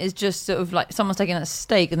 Marmite is just sort of like someone's taken a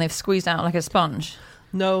steak and they've squeezed it out like a sponge.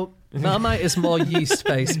 no, Marmite is more yeast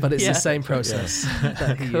based, but it's Yeah. the same process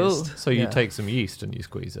that he Cool. used. So you Yeah. take some yeast and you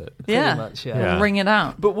squeeze it. Yeah, much, yeah. Yeah. wring it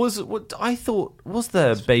out. But was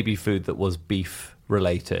there baby food that was beef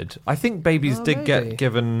related? I think babies Oh, did maybe. get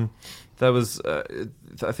given. There was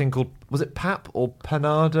a thing called, was it pap or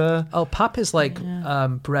panada? Oh, pap is like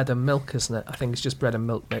bread and milk, isn't it? I think it's just bread and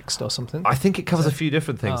milk mixed or something. I think it covers a few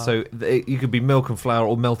different things. Oh. So you could be milk and flour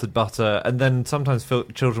or melted butter, and then sometimes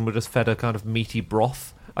children were just fed a kind of meaty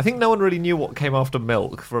broth. I think no one really knew what came after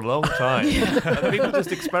milk for a long time. And people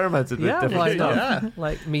just experimented with yeah, different why stuff. not? Yeah.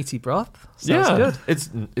 Like meaty broth. Sounds Yeah,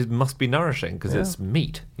 good. it must be nourishing because Yeah. it's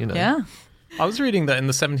meat, you know. Yeah, I was reading that in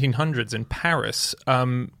the 1700s in Paris,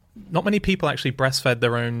 not many people actually breastfed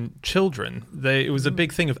their own children. It was a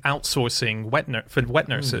big thing of outsourcing for wet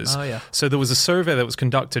nurses. Oh, yeah. So there was a survey that was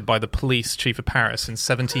conducted by the police chief of Paris in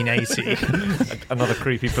 1780. Another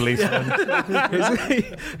creepy policeman.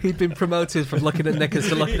 He'd been promoted from looking at knickers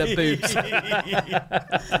to looking at boobs.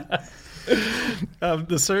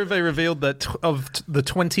 The survey revealed that of the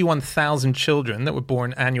 21,000 children that were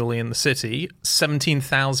born annually in the city,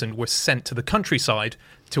 17,000 were sent to the countryside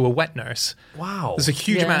to a wet nurse. Wow. There's a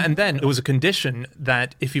huge Yeah. amount. And then there was a condition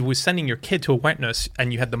that if you were sending your kid to a wet nurse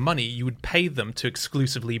and you had the money, you would pay them to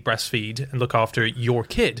exclusively breastfeed and look after your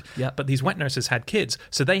kid. Yep. But these wet nurses had kids,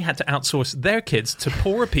 so they had to outsource their kids to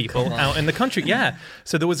poorer people out in the country. Yeah.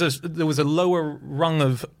 So there was a lower rung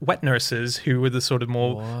of wet nurses who were the sort of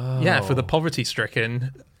more, for the poverty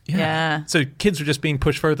stricken. Yeah. So kids were just being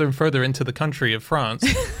pushed further and further into the country of France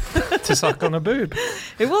to suck on a boob.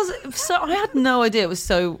 it was. So I had no idea it was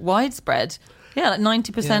so widespread. Yeah, like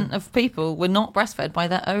 90% of people were not breastfed by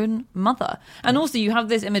their own mother. And also you have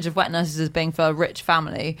this image of wet nurses as being for a rich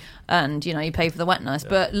family and, you know, you pay for the wet nurse.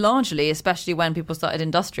 But largely, especially when people started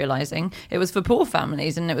industrializing, it was for poor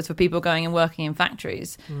families and it was for people going and working in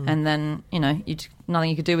factories. And then, you know, nothing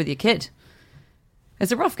you could do with your kid.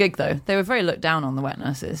 It's a rough gig, though. They were very looked down on, the wet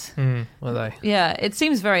nurses. Were they? Yeah, it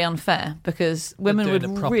seems very unfair because women They're would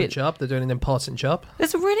doing a proper job. They're doing an important job.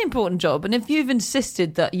 It's a really important job, and if you've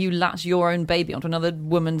insisted that you latch your own baby onto another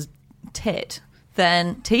woman's tit,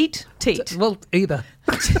 then teat. Well, either.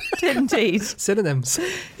 Tit and teat. Synonyms.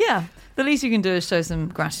 Yeah, the least you can do is show some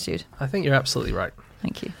gratitude. I think you're absolutely right.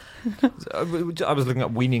 Thank you. I was looking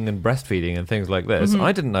at weaning and breastfeeding and things like this.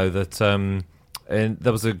 I didn't know that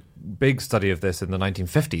there was a big study of this in the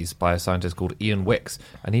 1950s by a scientist called Ian Wicks,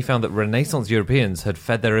 and he found that Renaissance Europeans had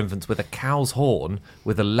fed their infants with a cow's horn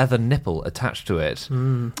with a leather nipple attached to it,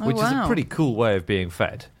 which is a wow. pretty cool way of being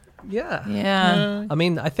fed. Yeah. Yeah. I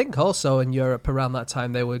mean, I think also in Europe around that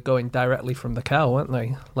time they were going directly from the cow, weren't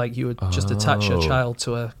they? Like you would just attach your child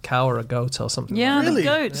to a cow or a goat or something. Yeah, Really? the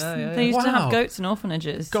goats. Yeah. They used to Wow. have goats in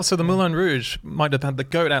orphanages. God, so the Moulin Rouge might have had the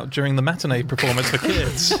goat out during the matinee performance for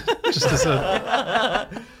kids. Just as a...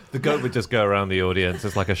 The goat would just go around the audience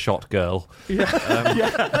as like a shot girl.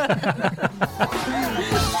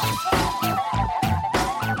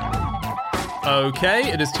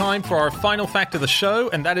 Okay, it is time for our final fact of the show,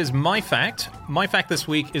 and that is my fact. My fact this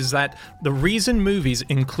week is that the reason movies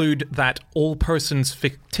include that all persons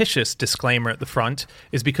fictitious disclaimer at the front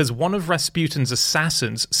is because one of Rasputin's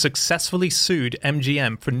assassins successfully sued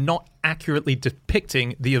MGM for not accurately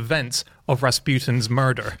depicting the events of Rasputin's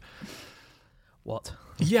murder. What?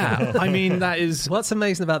 Yeah, I mean, that is... What's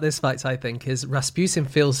amazing about this fact, I think, is Rasputin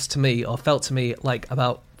feels to me, or felt to me, like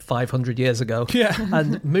about 500 years ago. Yeah.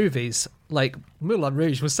 And movies, like Moulin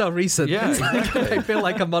Rouge, was so recent. Yeah, exactly. They feel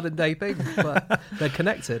like a modern day thing, but they're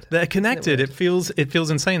connected. They're connected. It feels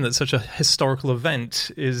insane that such a historical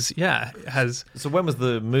event has... So when was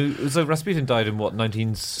the movie? So Rasputin died in what,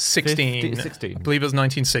 16. 16. I believe it was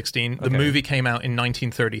 1916. The Okay. movie came out in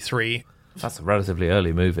 1933. That's a relatively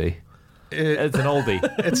early movie. It's an oldie.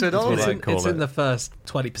 It's an That's what oldie. I call It's it. in the first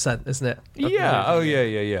 20%, isn't it? Yeah. Oh, yeah.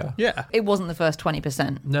 Yeah. It wasn't the first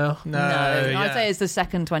 20%. No. No, I'd yeah. say it's the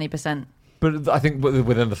second 20%. But I think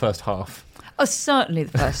within the first half. Oh, certainly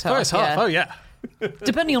the first half. First half. yeah. Oh, yeah.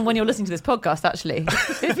 Depending on when you're listening to this podcast, actually.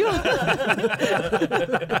 If you're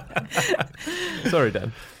Sorry,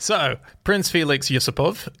 Dan. So, Prince Felix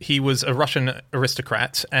Yusupov, he was a Russian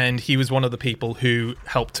aristocrat, and he was one of the people who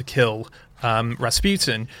helped to kill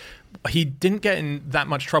Rasputin. He didn't get in that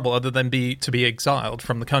much trouble other than to be exiled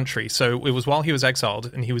from the country. So it was while he was exiled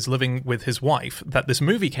and he was living with his wife that this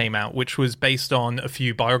movie came out, which was based on a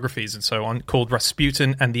few biographies and so on, called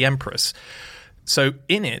Rasputin and the Empress. So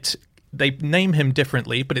in it, they name him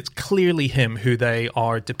differently, but it's clearly him who they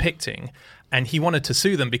are depicting. And he wanted to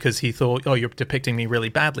sue them because he thought, oh, you're depicting me really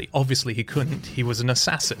badly. Obviously, he couldn't. He was an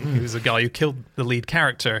assassin. He was a guy who killed the lead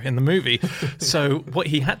character in the movie. So what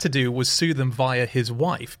he had to do was sue them via his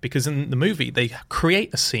wife, because in the movie, they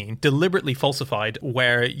create a scene, deliberately falsified,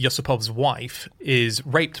 where Yusupov's wife is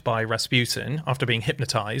raped by Rasputin after being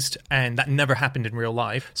hypnotized, and that never happened in real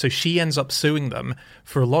life. So she ends up suing them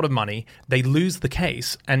for a lot of money. They lose the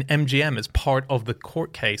case, and MGM, as part of the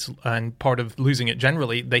court case and part of losing it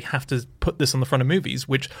generally, they have to put this on the front of movies,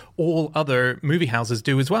 which all other movie houses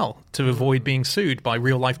do as well, to avoid being sued by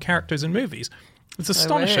real life characters in movies. It's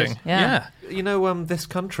astonishing. weird. Yeah. You know, This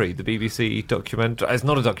Country, the BBC documentary. It's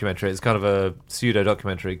not a documentary. It's kind of a pseudo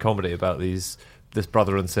documentary comedy about this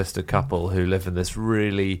brother and sister couple who live in this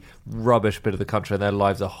really rubbish bit of the country, and their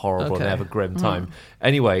lives are horrible and they have a grim time.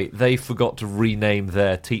 Anyway, they forgot to rename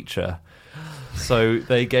their teacher. So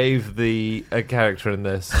they gave a character in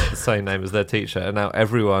this the same name as their teacher, and now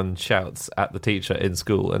everyone shouts at the teacher in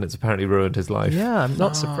school, and it's apparently ruined his life. Yeah, I'm not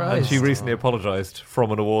And surprised. she recently apologised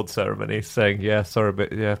from an awards ceremony, saying, "Yeah, sorry,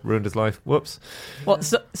 but yeah, ruined his life. Whoops." what?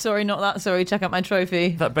 Sorry, not that. Sorry, check out my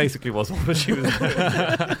trophy. That basically was what she was doing.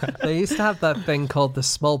 They used to have that thing called the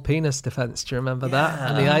small penis defense. Do you remember that?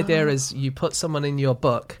 And the idea is you put someone in your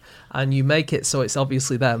book and you make it so it's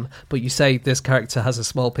obviously them, but you say this character has a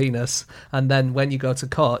small penis, and then when you go to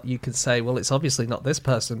court, you can say, well, it's obviously not this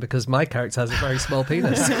person because my character has a very small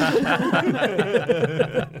penis.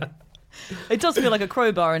 It does feel like a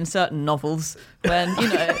crowbar in certain novels. When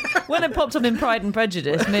when it popped up in Pride and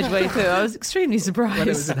Prejudice midway through, I was extremely surprised. When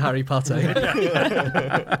it was in Harry Potter.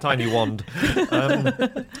 Tiny wand.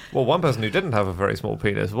 Well, one person who didn't have a very small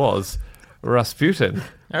penis was Rasputin.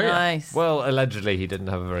 Oh, yeah. Nice. Well, allegedly he didn't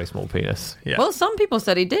have a very small penis. Yeah. Well, some people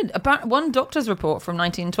said he did. One doctor's report from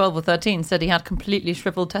 1912 or 13 said he had completely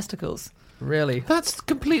shriveled testicles. Really? That's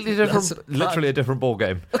completely different. That's literally a different ball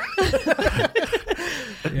game.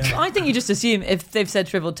 I think you just assume if they've said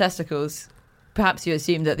shriveled testicles, perhaps you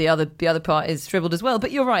assume that the other part is shriveled as well.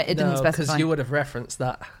 But you're right; it didn't specify. because you would have referenced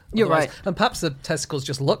that. You're Otherwise- right. And perhaps the testicles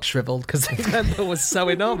just look shriveled because the member was so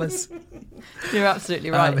enormous. You're absolutely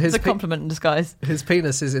right. his It's a compliment in disguise. His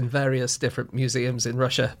penis is in various different museums in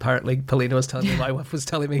Russia. Apparently, Polina was telling me, my wife was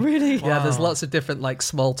telling me. Really? Yeah, there's lots of different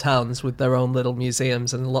small towns with their own little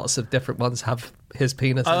museums, and lots of different ones have his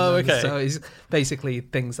penis. in Oh, them. okay. So he's basically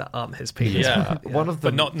things that aren't his penis. Yeah. One of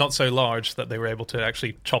them, But not so large that they were able to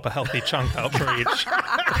actually chop a healthy chunk out for each.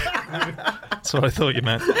 That's what I thought you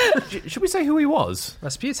meant. should we say who he was?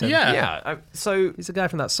 Rasputin. Yeah. Yeah. So He's the guy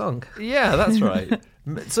from that song. yeah, that's right.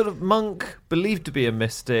 Sort of monk, believed to be a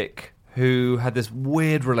mystic, who had this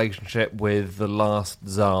weird relationship with the last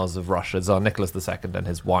czars of Russia, Tsar Nicholas II and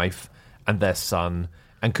his wife and their son,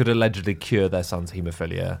 and could allegedly cure their son's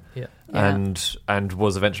haemophilia. Yeah. And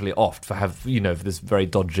was eventually offed for for this very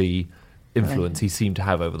dodgy influence he seemed to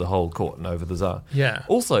have over the whole court and over the Tsar. Yeah.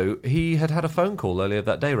 Also, he had a phone call earlier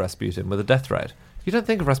that day, Rasputin, with a death threat. You don't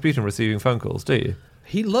think of Rasputin receiving phone calls, do you?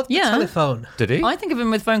 He loved the Yeah. telephone. Did he? I think of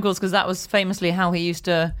him with phone calls because that was famously how he used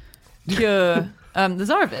to cure the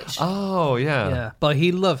Tsarevich. Oh, yeah. Yeah, but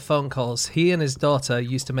he loved phone calls. He and his daughter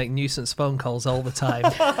used to make nuisance phone calls all the time,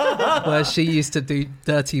 where she used to do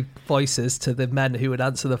dirty voices to the men who would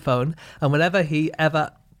answer the phone. And whenever he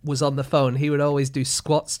ever was on the phone, he would always do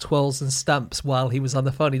squats, twirls, and stamps while he was on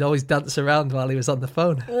the phone. He'd always dance around while he was on the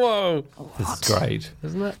phone. Whoa. This is great.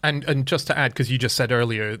 Isn't it? And just to add, because you just said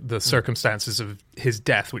earlier the circumstances of his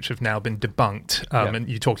death, which have now been debunked, and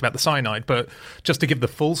you talked about the cyanide, but just to give the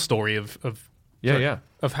full story of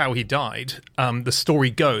how he died, the story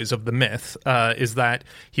goes of the myth is that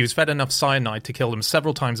he was fed enough cyanide to kill him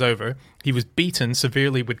several times over. He was beaten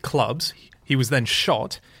severely with clubs. He was then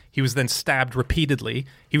shot. He was then stabbed repeatedly.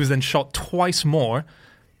 He was then shot twice more.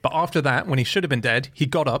 But after that, when he should have been dead, he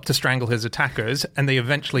got up to strangle his attackers, and they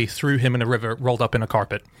eventually threw him in a river rolled up in a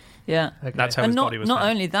carpet. Yeah. That's how And his body was not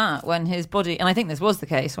found. only that, when his body, and I think this was the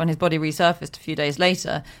case, when his body resurfaced a few days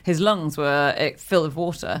later, his lungs were full of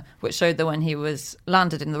water, which showed that when he was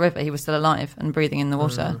landed in the river, he was still alive and breathing in the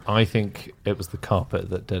water. I think it was the carpet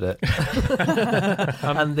that did it.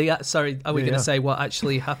 And are we going Yeah. to say what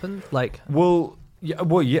actually happened? Like, Well,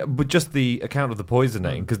 yeah, but just the account of the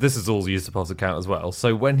poisoning, because this is all Yusupov's account as well.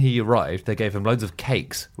 So when he arrived, they gave him loads of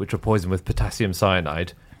cakes, which were poisoned with potassium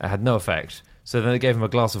cyanide. It had no effect. So then they gave him a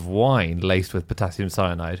glass of wine laced with potassium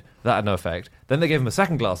cyanide. That had no effect. Then they gave him a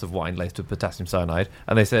second glass of wine laced with potassium cyanide,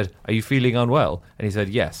 and they said, "Are you feeling unwell?" And he said,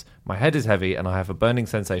 "Yes, my head is heavy and I have a burning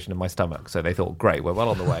sensation in my stomach." So they thought, great, we're well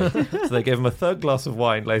on the way. So they gave him a third glass of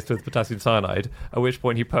wine laced with potassium cyanide, at which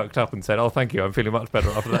point he perked up and said, "Oh, thank you, I'm feeling much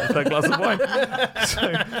better after that third glass of wine."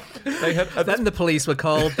 So they had, then the police were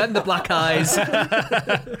called, then the black eyes.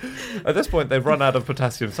 at this point, they've run out of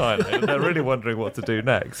potassium cyanide and they're really wondering what to do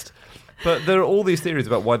next. But there are all these theories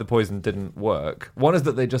about why the poison didn't work. One is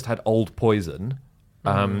that they just had old poison.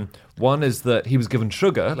 One is that he was given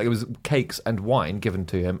sugar, like it was cakes and wine given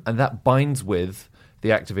to him, and that binds with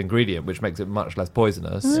the active ingredient, which makes it much less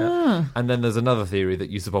poisonous. Yeah. And then there's another theory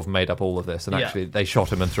that Yusupov made up all of this, and Yeah. actually they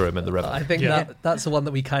shot him and threw him in the river. I think Yeah. that's the one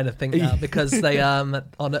that we kind of think now, because they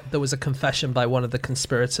there was a confession by one of the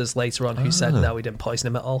conspirators later on who said, no, we didn't poison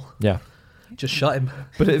him at all. Yeah. Just shot him.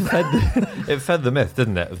 But it fed the myth,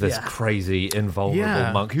 didn't it, of this Yeah. crazy, invulnerable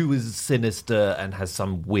Yeah. monk who is sinister and has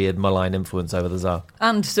some weird malign influence over the Tsar.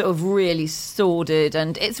 And sort of really sordid,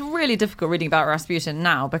 and it's really difficult reading about Rasputin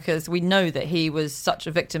now because we know that he was such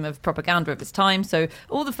a victim of propaganda of his time. So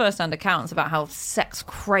all the first-hand accounts about how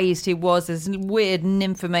sex-crazed he was, this weird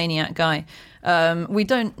nymphomaniac guy, we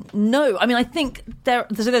don't know. I mean, I think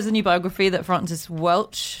there's a new biography that Francis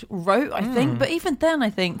Welch wrote, I think, but even then, I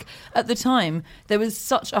think at the time there was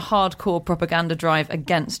such a hardcore propaganda drive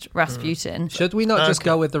against Rasputin. Should we not just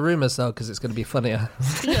go with the rumours, though, because it's going to be funnier?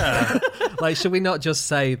 Yeah. Like, should we not just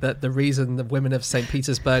say that the reason the women of St.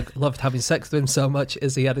 Petersburg loved having sex with him so much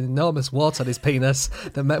is he had an enormous wart on his penis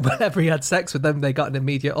that meant whenever he had sex with them, they got an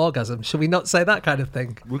immediate orgasm? Should we not say that kind of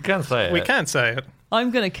thing? We can say it. We can say it. I'm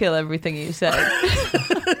going to kill everything you said.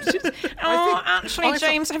 Actually,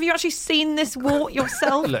 James, have you actually seen this wart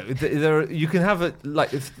yourself? Look, you can have it,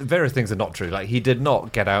 like, if various things are not true. Like, he did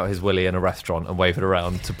not get out his willy in a restaurant and wave it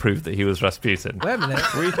around to prove that he was Rasputin. Wait a minute.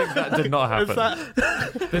 We think that did not happen.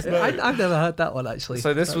 I've never heard that one, actually.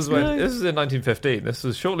 So this was in 1915. This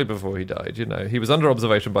was shortly before he died. You know, he was under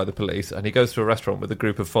observation by the police, and he goes to a restaurant with a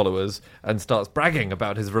group of followers and starts bragging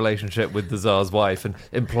about his relationship with the Tsar's wife and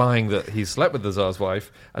implying that he slept with the Tsar's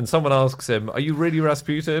wife. And someone asks him, "Are you really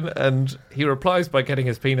Rasputin?" And he replies by getting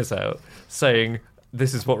his penis out, saying,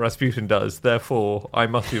 "This is what Rasputin does, therefore I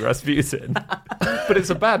must be Rasputin." But it's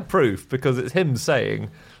a bad proof because it's him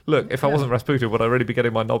saying, "Look, if I wasn't Rasputin, would I really be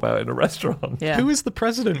getting my knob out in a restaurant?" Yeah. Who is the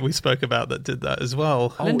president we spoke about that did that as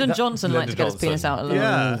well? Lyndon Johnson liked to get his penis out a lot.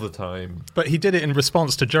 Yeah. All the time. But he did it in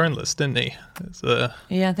response to journalists, didn't he?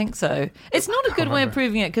 Yeah, I think so. It's not a good way of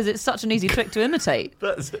proving it because it's such an easy trick to imitate.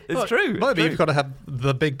 It's true. Well, you've got to have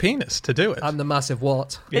the big penis to do it. And the massive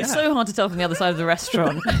wart. It's Yeah. so hard to tell from the other side of the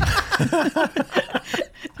restaurant.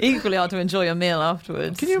 Equally hard to enjoy your meal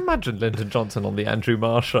afterwards. Can you imagine Lyndon Johnson on the Andrew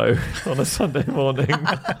Marr show on a Sunday morning?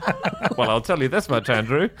 Well, I'll tell you this much,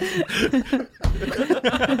 Andrew.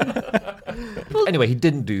 Anyway, he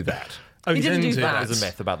didn't do that. Oh, He didn't do that. There's a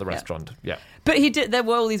myth about the restaurant. Yeah. But he did. There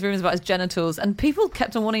were all these rumors about his genitals, and people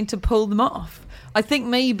kept on wanting to pull them off. I think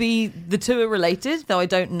maybe the two are related, though I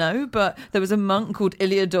don't know. But there was a monk called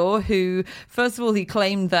Iliador who, first of all, he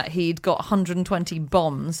claimed that he'd got 120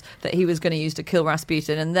 bombs that he was going to use to kill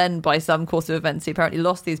Rasputin, and then by some course of events, he apparently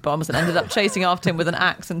lost these bombs and ended up chasing after him with an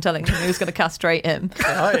axe and telling him he was going to castrate him.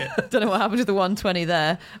 Don't know what happened to the 120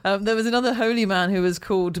 there. There was another holy man who was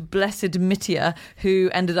called Blessed Mitya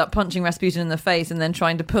who ended up punching Rasputin in the face and then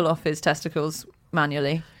trying to pull off his testicles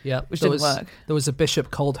manually. Yeah, which there didn't work. There was a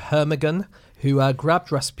bishop called Hermogen who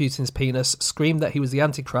grabbed Rasputin's penis, screamed that he was the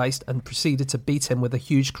Antichrist, and proceeded to beat him with a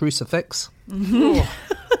huge crucifix. Do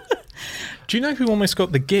you know who almost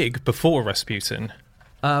got the gig before Rasputin?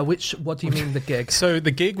 What do you mean, the gig? So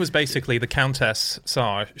the gig was basically the Countess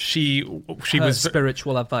Tsar. She Her was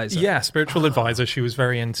spiritual advisor. Yeah, spiritual advisor. She was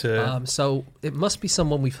very into. So it must be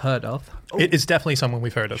someone we've heard of. It is definitely someone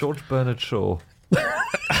we've heard of. George Bernard Shaw.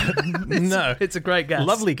 No, It's a great guess.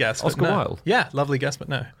 lovely guess. but Oscar no. Wilde. Yeah, lovely guess, but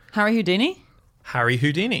no. Harry Houdini? Harry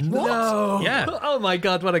Houdini. No. Yeah. Oh my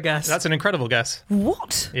God, what a guess. That's an incredible guess.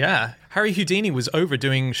 What? Yeah. Harry Houdini was over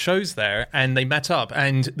doing shows there, and they met up.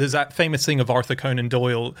 And there's that famous thing of Arthur Conan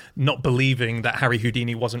Doyle not believing that Harry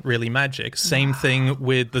Houdini wasn't really magic. Same thing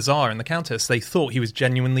with the Tsar and the Countess. They thought he was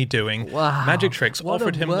genuinely doing magic tricks. What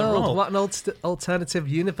offered a him world. the role. What an alternative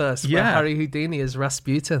universe where Yeah. Harry Houdini is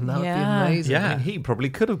Rasputin. That would be Yeah. amazing. Yeah. I mean, he probably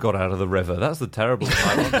could have got out of the river. That's the terrible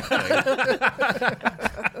ironic thing.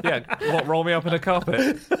 Yeah, what, roll me up in a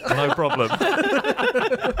carpet? No problem.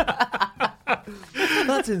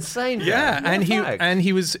 That's insane. Yeah, Dan. and What he the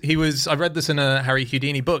heck? he was. I read this in a Harry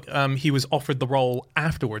Houdini book. He was offered the role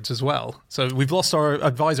afterwards as well. So we've lost our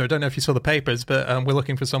advisor. I don't know if you saw the papers, but we're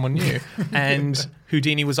looking for someone new. And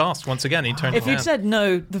Houdini was asked once again. He turned. If it you'd down. said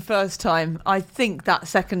no the first time, I think that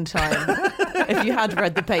second time, if you had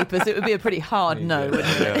read the papers, it would be a pretty hard no,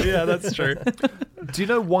 wouldn't it? yeah, that's true. Do you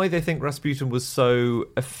know why they think Rasputin was so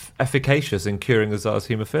efficacious in curing the Tsar's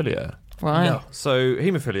haemophilia? Right. No. So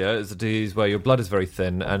haemophilia is a disease where your blood is very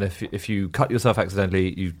thin, and if you cut yourself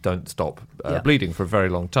accidentally, you don't stop Yeah. bleeding for a very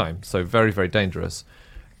long time. So very, very dangerous.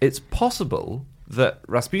 It's possible that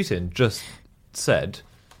Rasputin just said,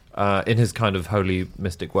 in his kind of holy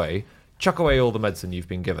mystic way, chuck away all the medicine you've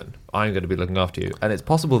been given. I'm going to be looking after you. And it's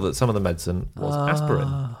possible that some of the medicine was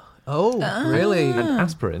aspirin. Oh, really? And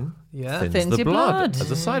aspirin Yeah. thins the your blood blood.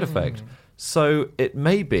 as a side effect. So it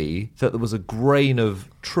may be that there was a grain of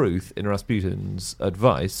truth in Rasputin's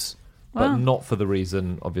advice, but Wow. not for the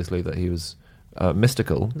reason, obviously, that he was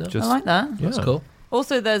mystical. No. Just, I like that. That's Yeah. cool.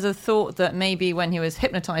 Also, there's a thought that maybe when he was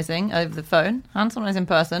hypnotizing over the phone and sometimes in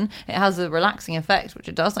person, it has a relaxing effect, which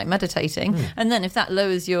it does, like meditating. And then if that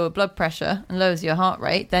lowers your blood pressure and lowers your heart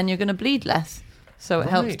rate, then you're going to bleed less. So it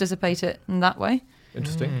helps Right. dissipate it in that way.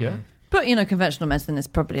 Interesting, yeah. But, conventional medicine is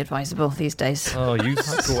probably advisable these days. Oh, you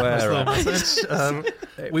square up.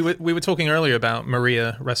 We were talking earlier about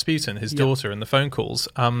Maria Rasputin, his daughter, in the phone calls.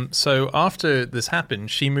 So after this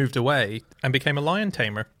happened, she moved away and became a lion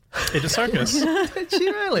tamer in a circus. Did she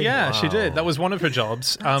really? Yeah, she did. That was one of her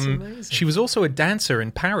jobs. amazing. She was also a dancer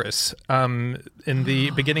in Paris in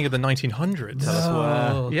the beginning of the 1900s. Tell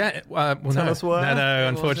us where. Yeah, well, Tell no, us where. no.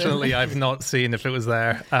 Unfortunately, I've not seen if it was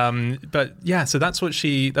there. But yeah, so that's what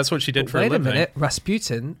she did for a Wait a living. minute.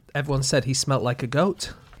 Rasputin, everyone said he smelt like a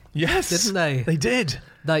goat. Yes, Didn't they? They did.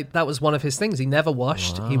 Like, that was one of his things. He never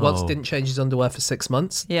washed. He once Wow. didn't change his underwear for 6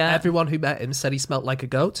 months. Yeah. Everyone who met him said he smelt like a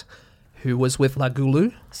goat. Who was with La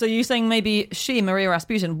Goulou? So you're saying maybe she, Maria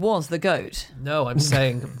Rasputin, was the goat? No, I'm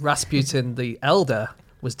saying Rasputin the elder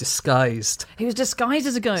was disguised. He was disguised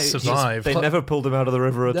as a goat. Survived. They never pulled him out of the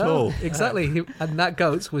river at all. Exactly. And that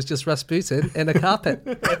goat was just Rasputin in a carpet.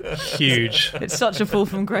 Huge. It's such a fall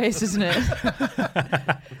from grace, isn't it?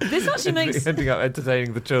 This actually makes... Ending up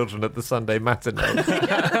entertaining the children at the Sunday matinee.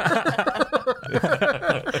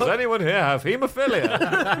 Does anyone here have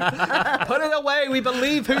haemophilia? Put it away. We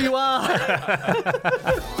believe who you are.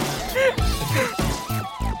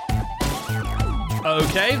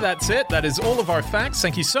 Okay, that's it. That is all of our facts.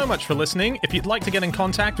 Thank you so much for listening. If you'd like to get in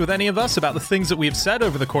contact with any of us about the things that we have said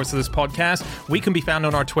over the course of this podcast, we can be found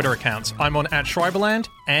on our Twitter accounts. I'm on @Schreiberland,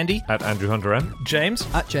 Andy, At Andrew Hunter M. James,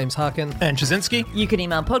 At James Harkin. and Chazinski. You can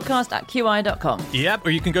email podcast@qi.com. Yep,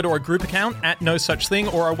 or you can go to our group account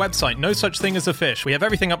 @NoSuchThing or our website, No Such Thing as a Fish. We have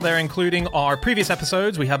everything up there, including our previous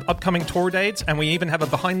episodes. We have upcoming tour dates, and we even have a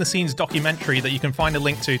behind-the-scenes documentary that you can find a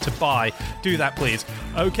link to buy. Do that, please.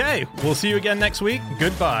 Okay, we'll see you again next week.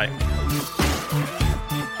 Goodbye.